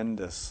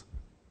tremendous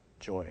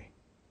joy.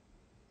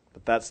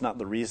 But that's not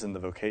the reason the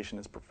vocation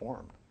is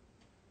performed.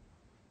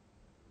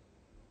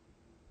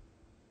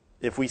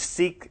 If we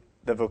seek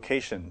the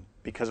vocation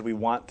because we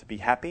want to be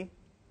happy,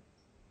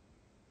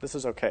 this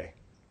is okay.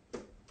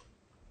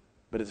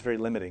 But it's very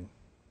limiting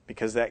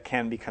because that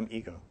can become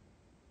ego.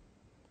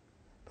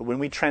 But when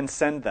we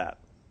transcend that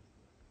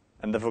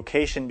and the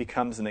vocation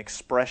becomes an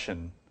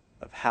expression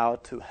of how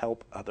to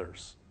help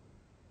others,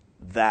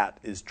 that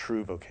is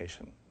true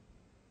vocation.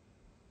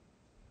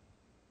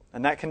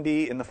 And that can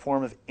be in the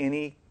form of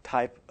any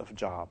type of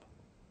job,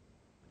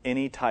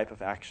 any type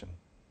of action.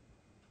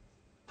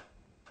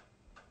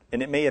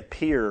 And it may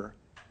appear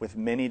with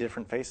many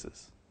different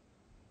faces.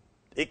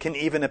 It can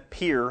even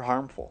appear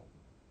harmful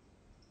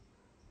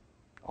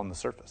on the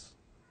surface.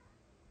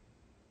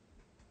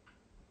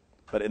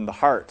 But in the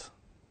heart,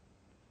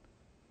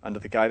 under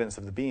the guidance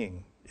of the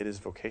being, it is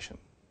vocation.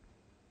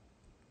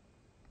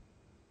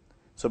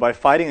 So by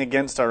fighting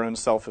against our own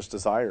selfish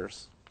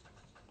desires,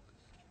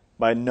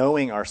 by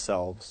knowing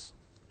ourselves,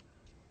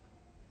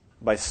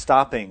 by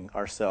stopping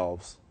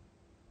ourselves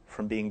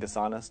from being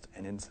dishonest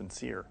and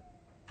insincere,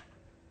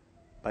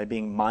 by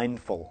being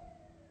mindful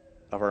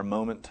of our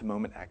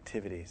moment-to-moment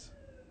activities,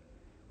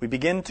 we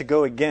begin to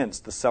go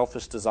against the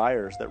selfish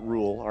desires that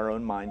rule our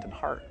own mind and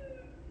heart.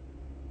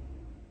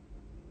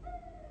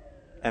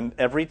 And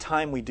every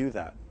time we do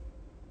that,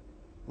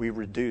 we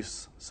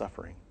reduce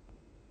suffering.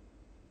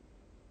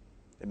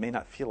 It may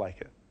not feel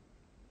like it.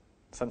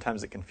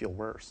 Sometimes it can feel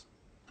worse.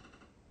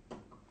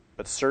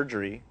 But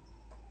surgery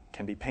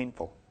can be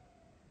painful,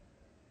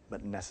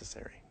 but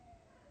necessary.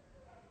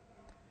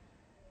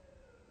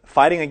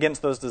 Fighting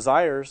against those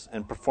desires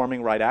and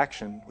performing right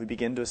action, we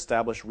begin to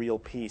establish real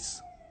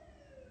peace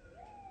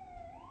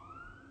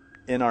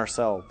in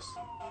ourselves.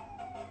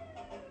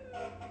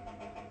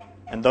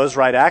 And those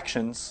right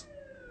actions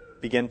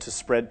begin to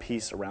spread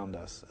peace around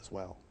us as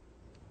well.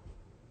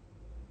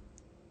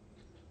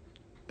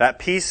 That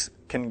peace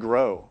can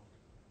grow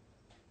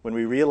when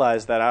we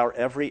realize that our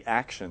every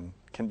action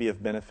can be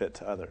of benefit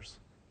to others.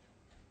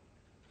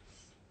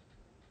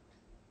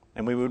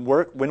 And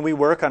when we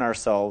work on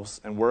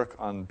ourselves and work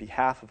on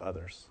behalf of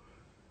others,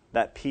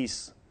 that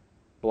peace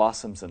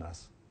blossoms in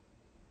us.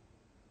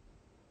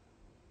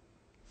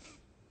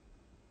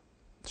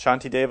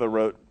 Shantideva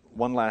wrote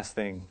one last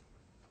thing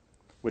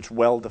which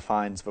well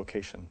defines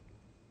vocation.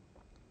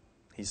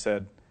 He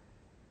said,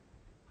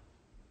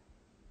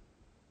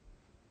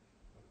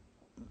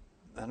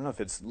 don't know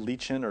if it's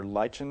lichen or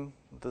lichen,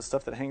 the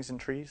stuff that hangs in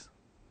trees.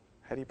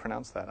 How do you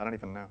pronounce that? I don't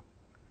even know.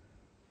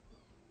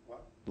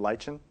 What?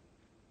 Lichen?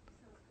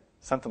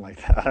 Something like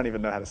that. I don't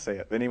even know how to say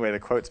it. But anyway, the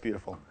quote's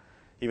beautiful,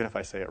 even if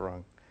I say it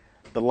wrong.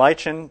 The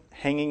lichen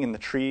hanging in the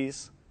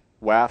trees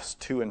wafts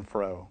to and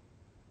fro,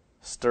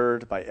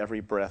 stirred by every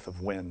breath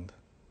of wind.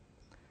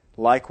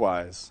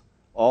 Likewise,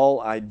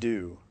 all I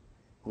do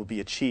will be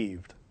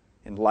achieved,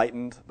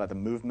 enlightened by the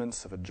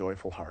movements of a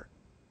joyful heart.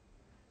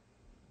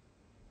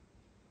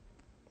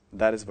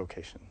 That is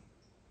vocation.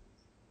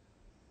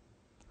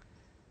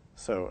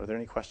 So, are there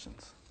any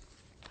questions?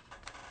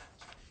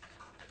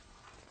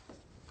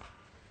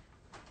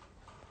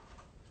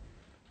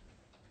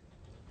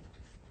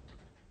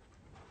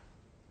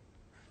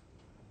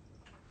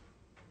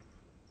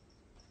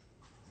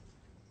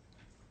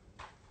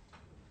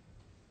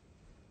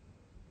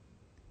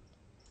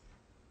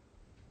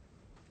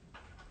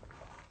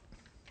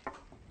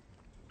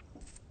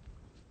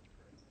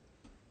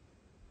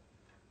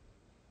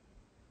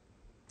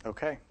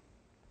 Okay.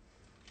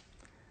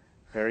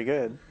 Very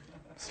good.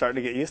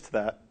 Starting to get used to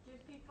that.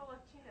 Give people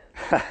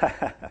a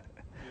chance.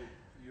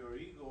 Your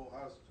ego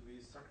has to be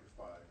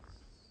sacrificed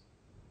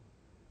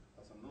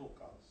as a no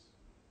cause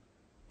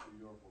to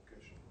your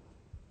vocation.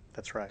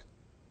 That's right.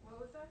 What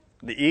was that?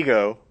 The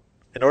ego,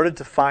 in order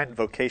to find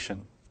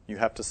vocation, you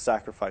have to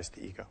sacrifice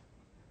the ego.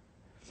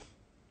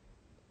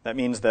 That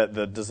means that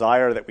the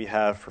desire that we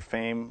have for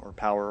fame or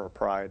power or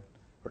pride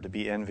or to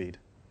be envied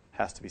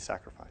has to be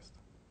sacrificed,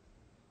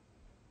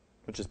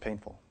 which is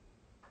painful.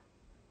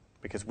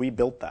 Because we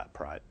built that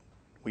pride.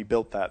 We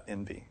built that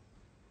envy.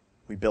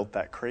 We built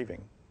that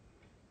craving.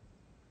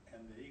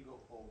 And the ego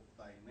of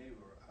thy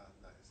neighbor as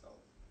thyself.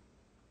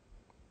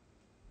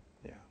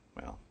 Yeah,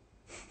 well.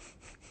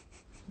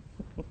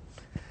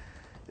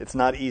 It's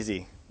not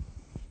easy.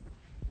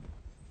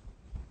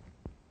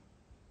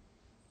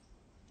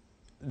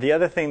 The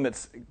other thing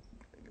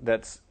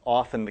that's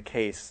often the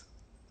case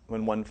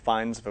when one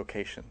finds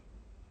vocation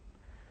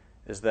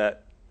is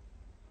that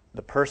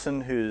the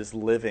person who's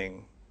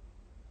living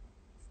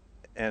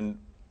and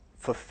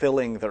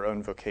fulfilling their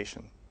own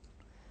vocation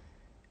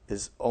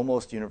is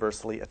almost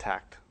universally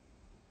attacked,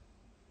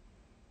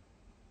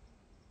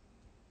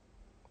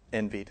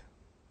 envied,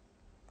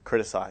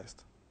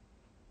 criticized.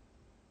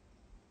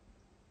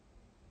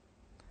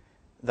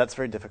 That's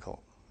very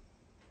difficult.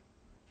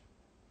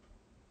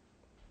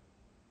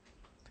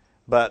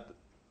 But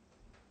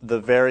the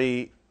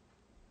very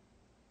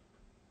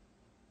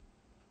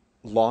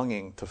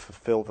longing to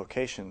fulfill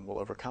vocation will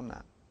overcome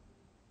that.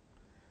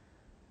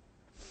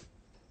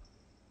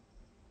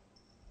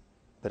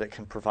 But it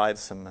can provide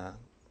some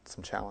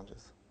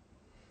challenges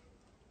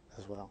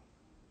as well.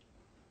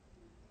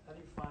 How do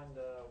you find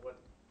what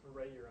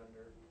ray you're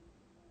under?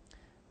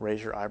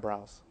 Raise your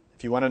eyebrows.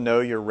 If you want to know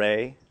your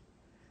ray,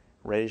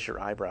 raise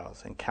your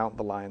eyebrows and count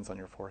the lines on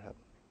your forehead.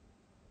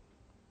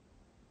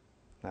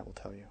 That will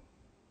tell you.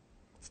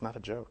 It's not a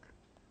joke.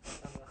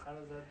 How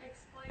does that?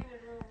 Explain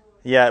it real.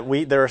 Yeah,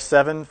 there are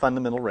 7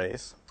 fundamental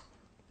rays.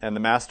 And the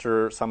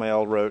master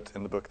Samael wrote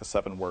in the book The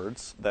 7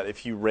 Words that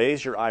if you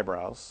raise your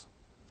eyebrows,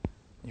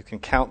 you can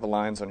count the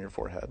lines on your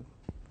forehead,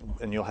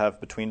 and you'll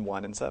have between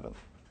 1 and 7.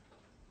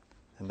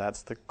 And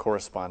that's the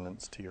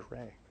correspondence to your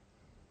ray.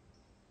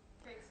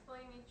 Okay,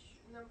 explain each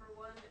number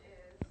 1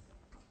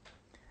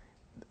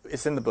 is.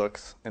 It's in the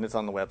books, and it's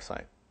on the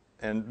website.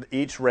 And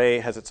each ray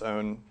has its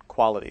own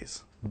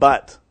qualities.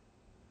 But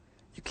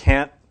you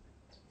can't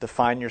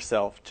define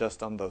yourself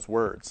just on those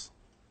words.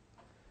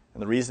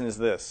 And the reason is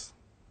this.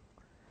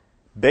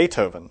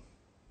 Beethoven,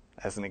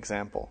 as an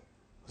example,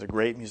 was a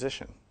great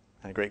musician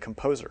and a great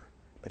composer,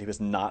 but he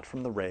was not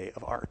from the ray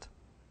of art.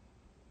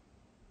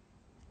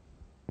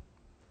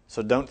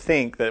 So don't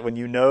think that when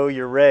you know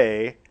your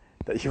ray,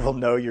 that you will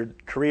know your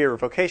career or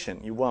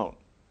vocation. You won't.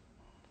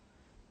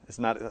 It's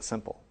not that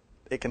simple.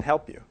 It can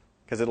help you,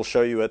 because it'll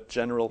show you a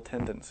general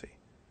tendency.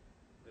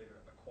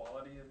 A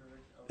quality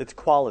of It's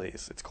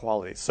qualities. It's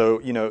qualities. So,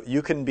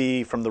 you can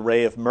be from the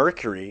ray of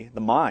Mercury, the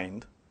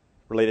mind,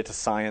 related to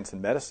science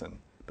and medicine,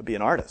 but be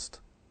an artist.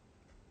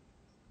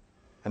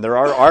 And there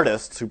are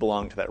artists who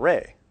belong to that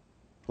ray.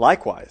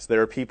 Likewise,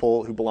 there are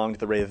people who belong to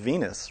the ray of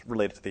Venus,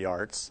 related to the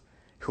arts,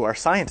 who are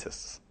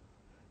scientists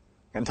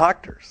and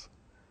doctors.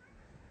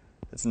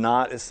 It's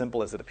not as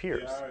simple as it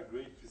appears. There are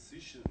great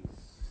physicians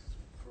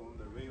from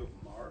the ray of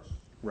Mars,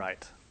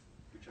 Right.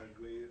 which are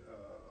great,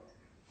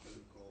 what do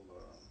you call,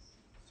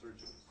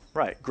 surgeons.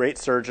 Right. Great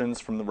surgeons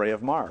from the ray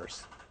of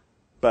Mars.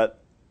 But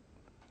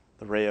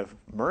the ray of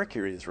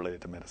Mercury is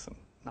related to medicine,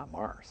 not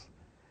Mars.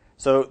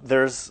 So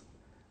there's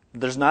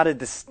not a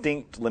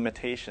distinct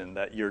limitation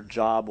that your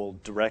job will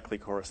directly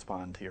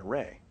correspond to your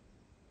ray.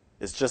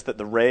 It's just that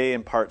the ray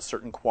imparts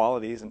certain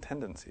qualities and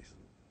tendencies,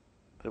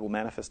 but it will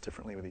manifest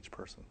differently with each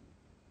person.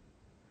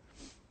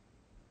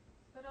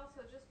 But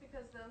also, just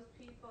because those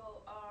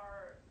people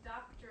are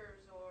doctors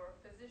or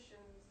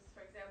physicians,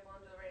 for example,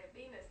 under the ray of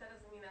Venus, that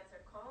doesn't mean that's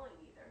their calling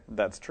either.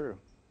 That's true.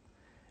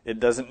 It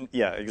doesn't,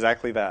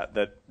 exactly that.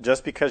 That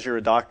just because you're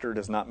a doctor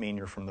does not mean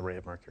you're from the ray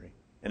of Mercury.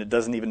 And it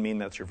doesn't even mean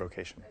that's your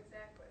vocation.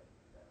 Exactly.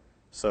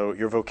 So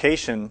your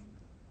vocation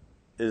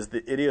is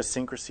the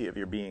idiosyncrasy of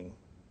your being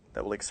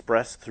that will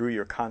express through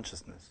your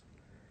consciousness.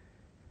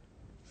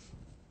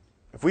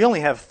 If we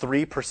only have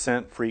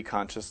 3% free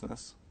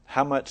consciousness,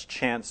 how much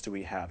chance do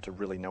we have to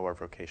really know our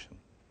vocation?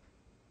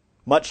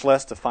 Much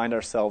less to find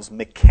ourselves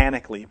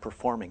mechanically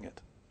performing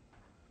it.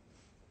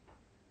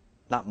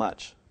 Not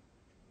much.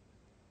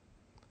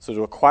 So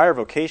to acquire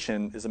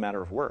vocation is a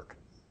matter of work,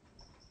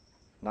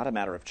 not a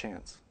matter of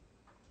chance.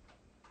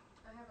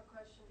 I have a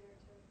question here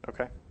too.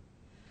 Okay?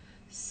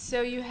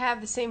 So you have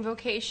the same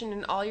vocation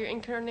in all your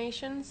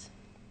incarnations?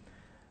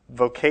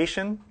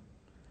 Vocation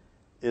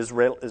is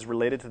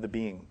related to the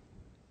being.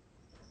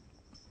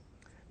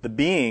 The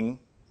being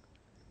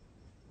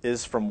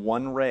is from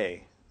one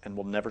ray and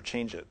will never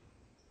change it.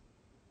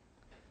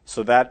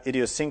 So that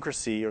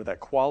idiosyncrasy or that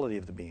quality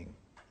of the being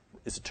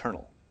is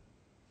eternal.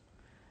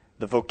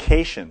 The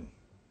vocation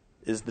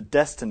is the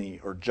destiny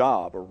or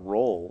job or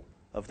role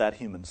of that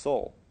human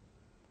soul.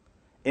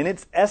 In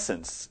its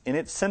essence, in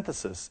its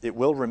synthesis, it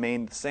will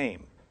remain the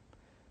same,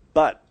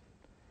 but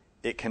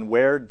it can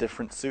wear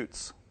different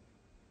suits.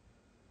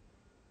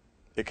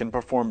 It can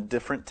perform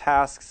different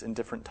tasks in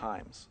different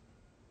times.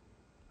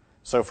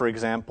 So, for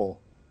example,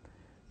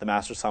 the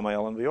Master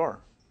Samael Envior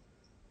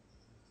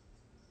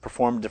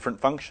performed different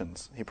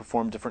functions. He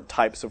performed different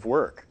types of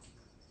work,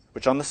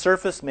 which on the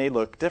surface may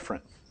look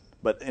different,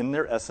 but in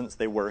their essence,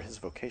 they were his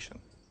vocation.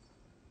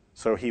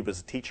 So he was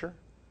a teacher,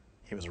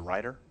 he was a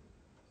writer,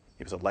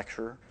 he was a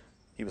lecturer,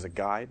 he was a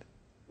guide,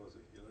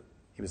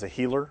 he was a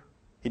healer.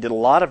 He did a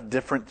lot of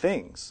different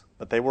things,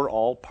 but they were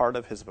all part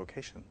of his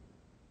vocation.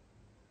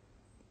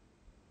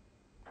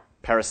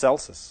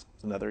 Paracelsus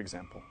is another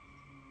example.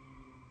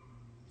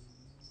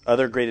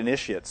 Other great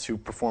initiates who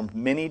performed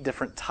many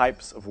different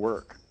types of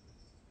work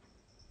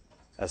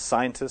as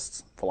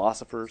scientists,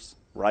 philosophers,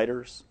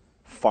 writers,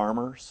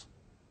 farmers,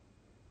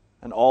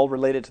 and all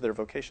related to their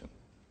vocation,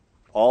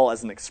 all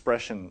as an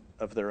expression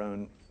of their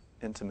own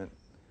intimate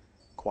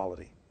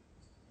quality.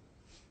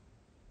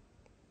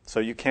 So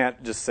you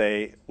can't just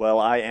say, well,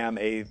 I am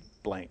a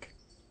blank,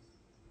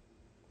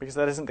 because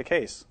that isn't the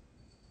case.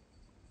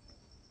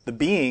 The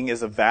being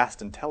is a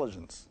vast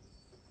intelligence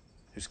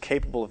who's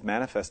capable of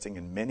manifesting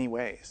in many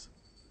ways.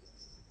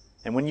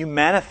 And when you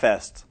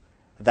manifest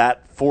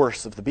that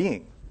force of the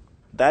being,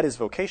 that is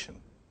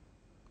vocation.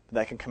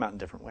 That can come out in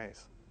different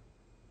ways.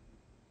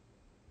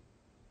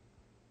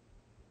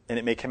 And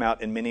it may come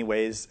out in many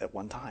ways at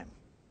one time.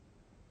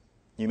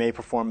 You may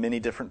perform many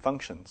different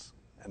functions,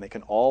 and they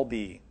can all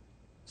be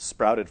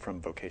sprouted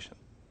from vocation,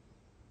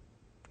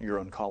 your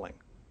own calling.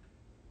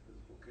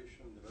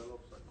 Vocation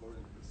develops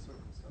according to the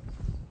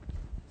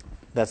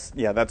circumstances.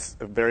 That's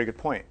a very good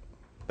point.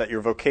 That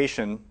your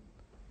vocation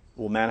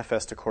will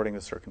manifest according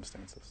to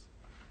circumstances.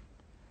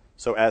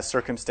 So as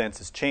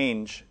circumstances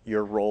change,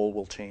 your role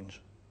will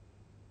change.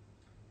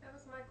 That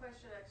was my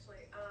question,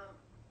 actually.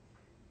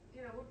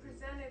 We're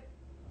presented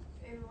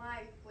in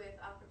life with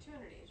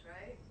opportunities,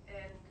 right?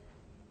 And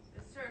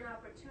certain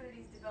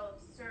opportunities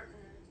develop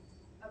certain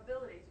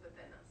abilities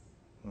within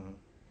us,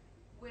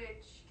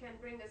 which can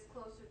bring us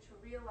closer to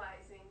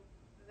realizing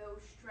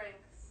those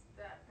strengths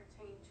that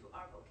pertain to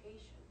our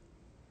vocation.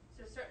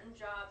 So certain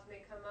jobs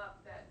may come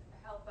up that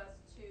help us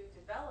to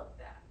develop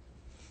that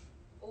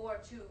or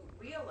to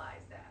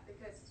realize that,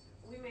 because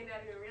we may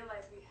not even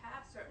realize we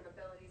have certain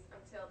abilities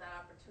until that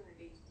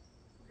opportunity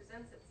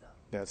presents itself.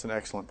 Yeah, it's an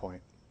excellent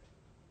point.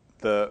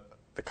 The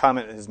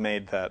comment is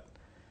made that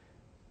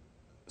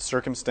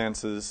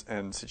circumstances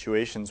and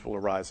situations will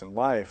arise in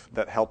life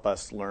that help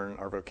us learn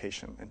our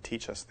vocation and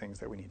teach us things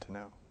that we need to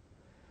know.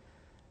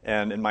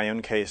 And in my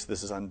own case,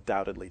 this is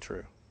undoubtedly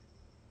true.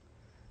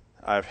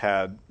 I've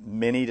had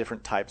many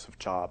different types of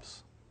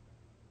jobs,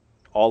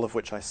 all of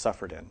which I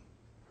suffered in.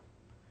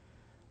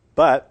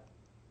 But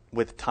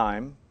with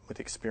time, with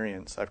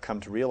experience, I've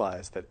come to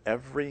realize that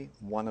every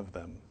one of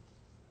them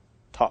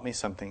taught me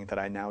something that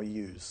I now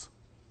use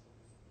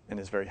and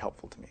is very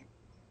helpful to me.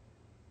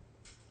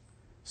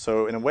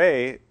 So in a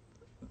way,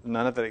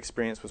 none of that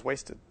experience was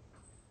wasted.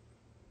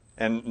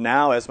 And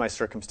now as my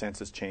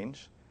circumstances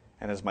change,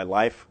 and as my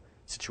life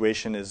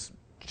situation is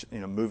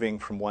moving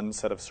from one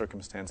set of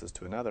circumstances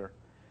to another,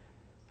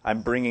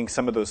 I'm bringing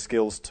some of those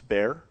skills to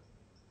bear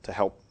to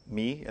help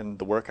me and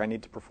the work I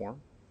need to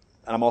perform.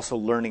 And I'm also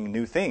learning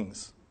new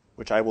things,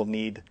 which I will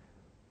need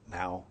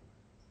now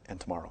and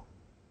tomorrow.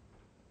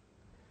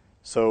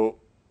 So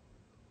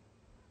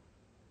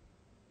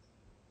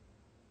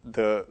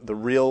the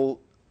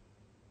real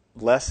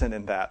lesson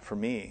in that for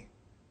me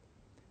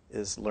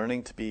is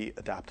learning to be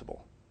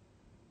adaptable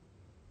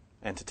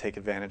and to take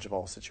advantage of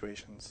all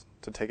situations,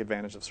 to take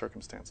advantage of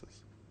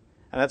circumstances.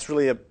 And that's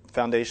really a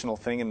foundational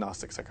thing in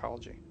Gnostic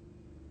psychology,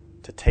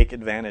 to take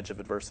advantage of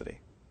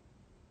adversity,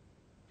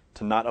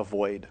 to not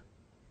avoid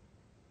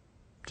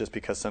just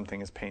because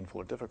something is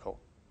painful or difficult,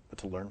 but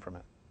to learn from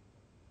it,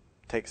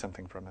 take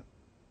something from it.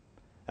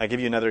 I'll give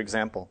you another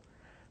example.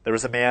 There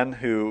was a man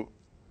who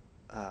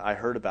I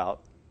heard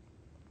about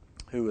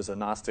who was a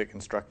Gnostic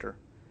instructor,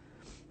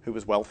 who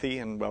was wealthy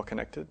and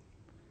well-connected.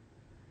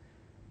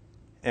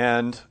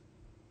 And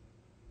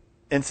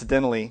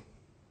incidentally,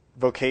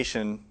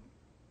 vocation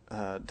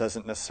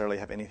doesn't necessarily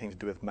have anything to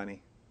do with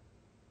money.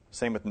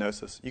 Same with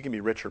Gnosis. You can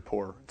be rich or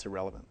poor. It's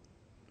irrelevant.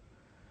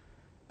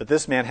 But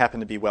this man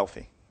happened to be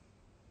wealthy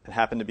and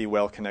happened to be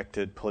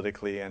well-connected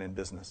politically and in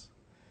business.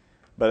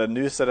 But a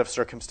new set of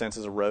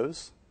circumstances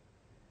arose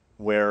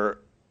where,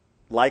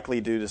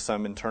 likely due to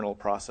some internal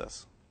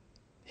process,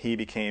 he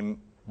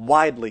became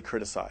widely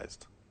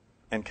criticized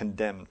and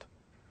condemned.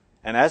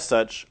 And as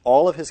such,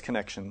 all of his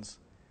connections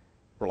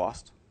were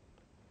lost.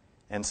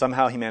 And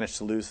somehow he managed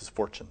to lose his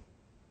fortune.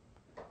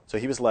 So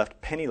he was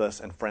left penniless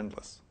and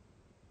friendless.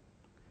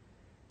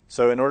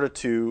 So in order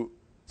to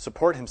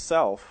support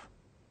himself,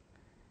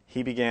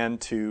 he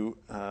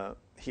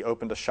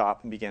opened a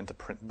shop and began to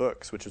print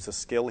books, which was a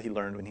skill he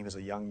learned when he was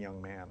a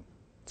young man.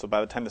 So by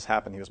the time this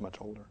happened, he was much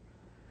older.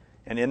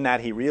 And in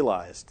that, he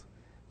realized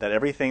that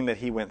everything that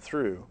he went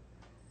through,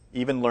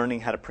 even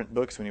learning how to print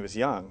books when he was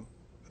young,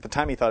 at the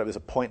time he thought it was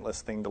a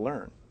pointless thing to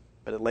learn,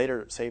 but it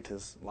later saved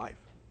his life.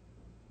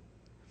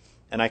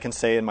 And I can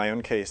say in my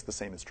own case, the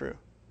same is true.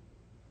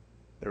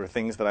 There were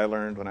things that I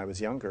learned when I was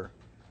younger,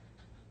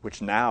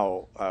 which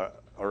now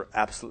are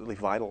absolutely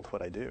vital to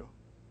what I do.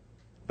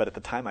 But at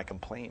the time, I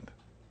complained.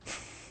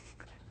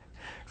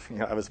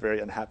 I was very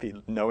unhappy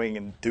knowing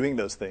and doing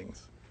those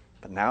things.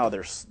 But now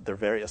they're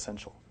very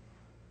essential.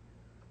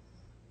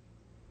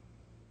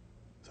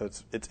 So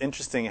it's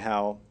interesting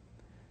how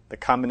the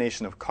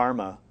combination of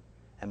karma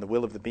and the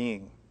will of the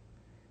being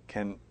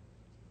can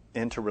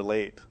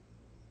interrelate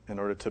in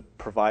order to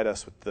provide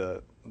us with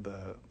the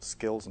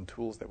skills and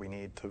tools that we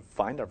need to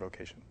find our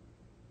vocation.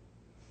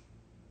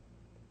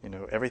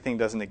 Everything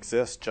doesn't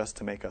exist just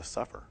to make us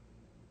suffer.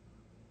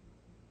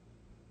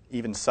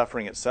 Even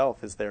suffering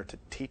itself is there to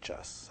teach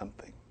us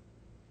something.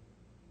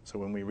 So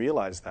when we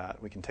realize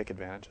that, we can take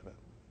advantage of it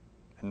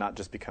and not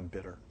just become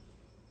bitter.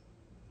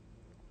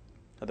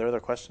 Are there other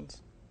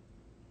questions?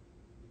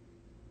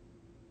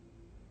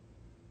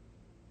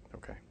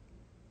 Okay.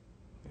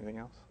 Anything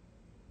else?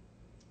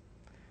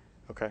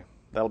 Okay.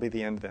 That'll be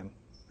the end then.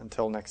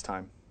 Until next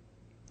time.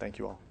 Thank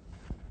you all.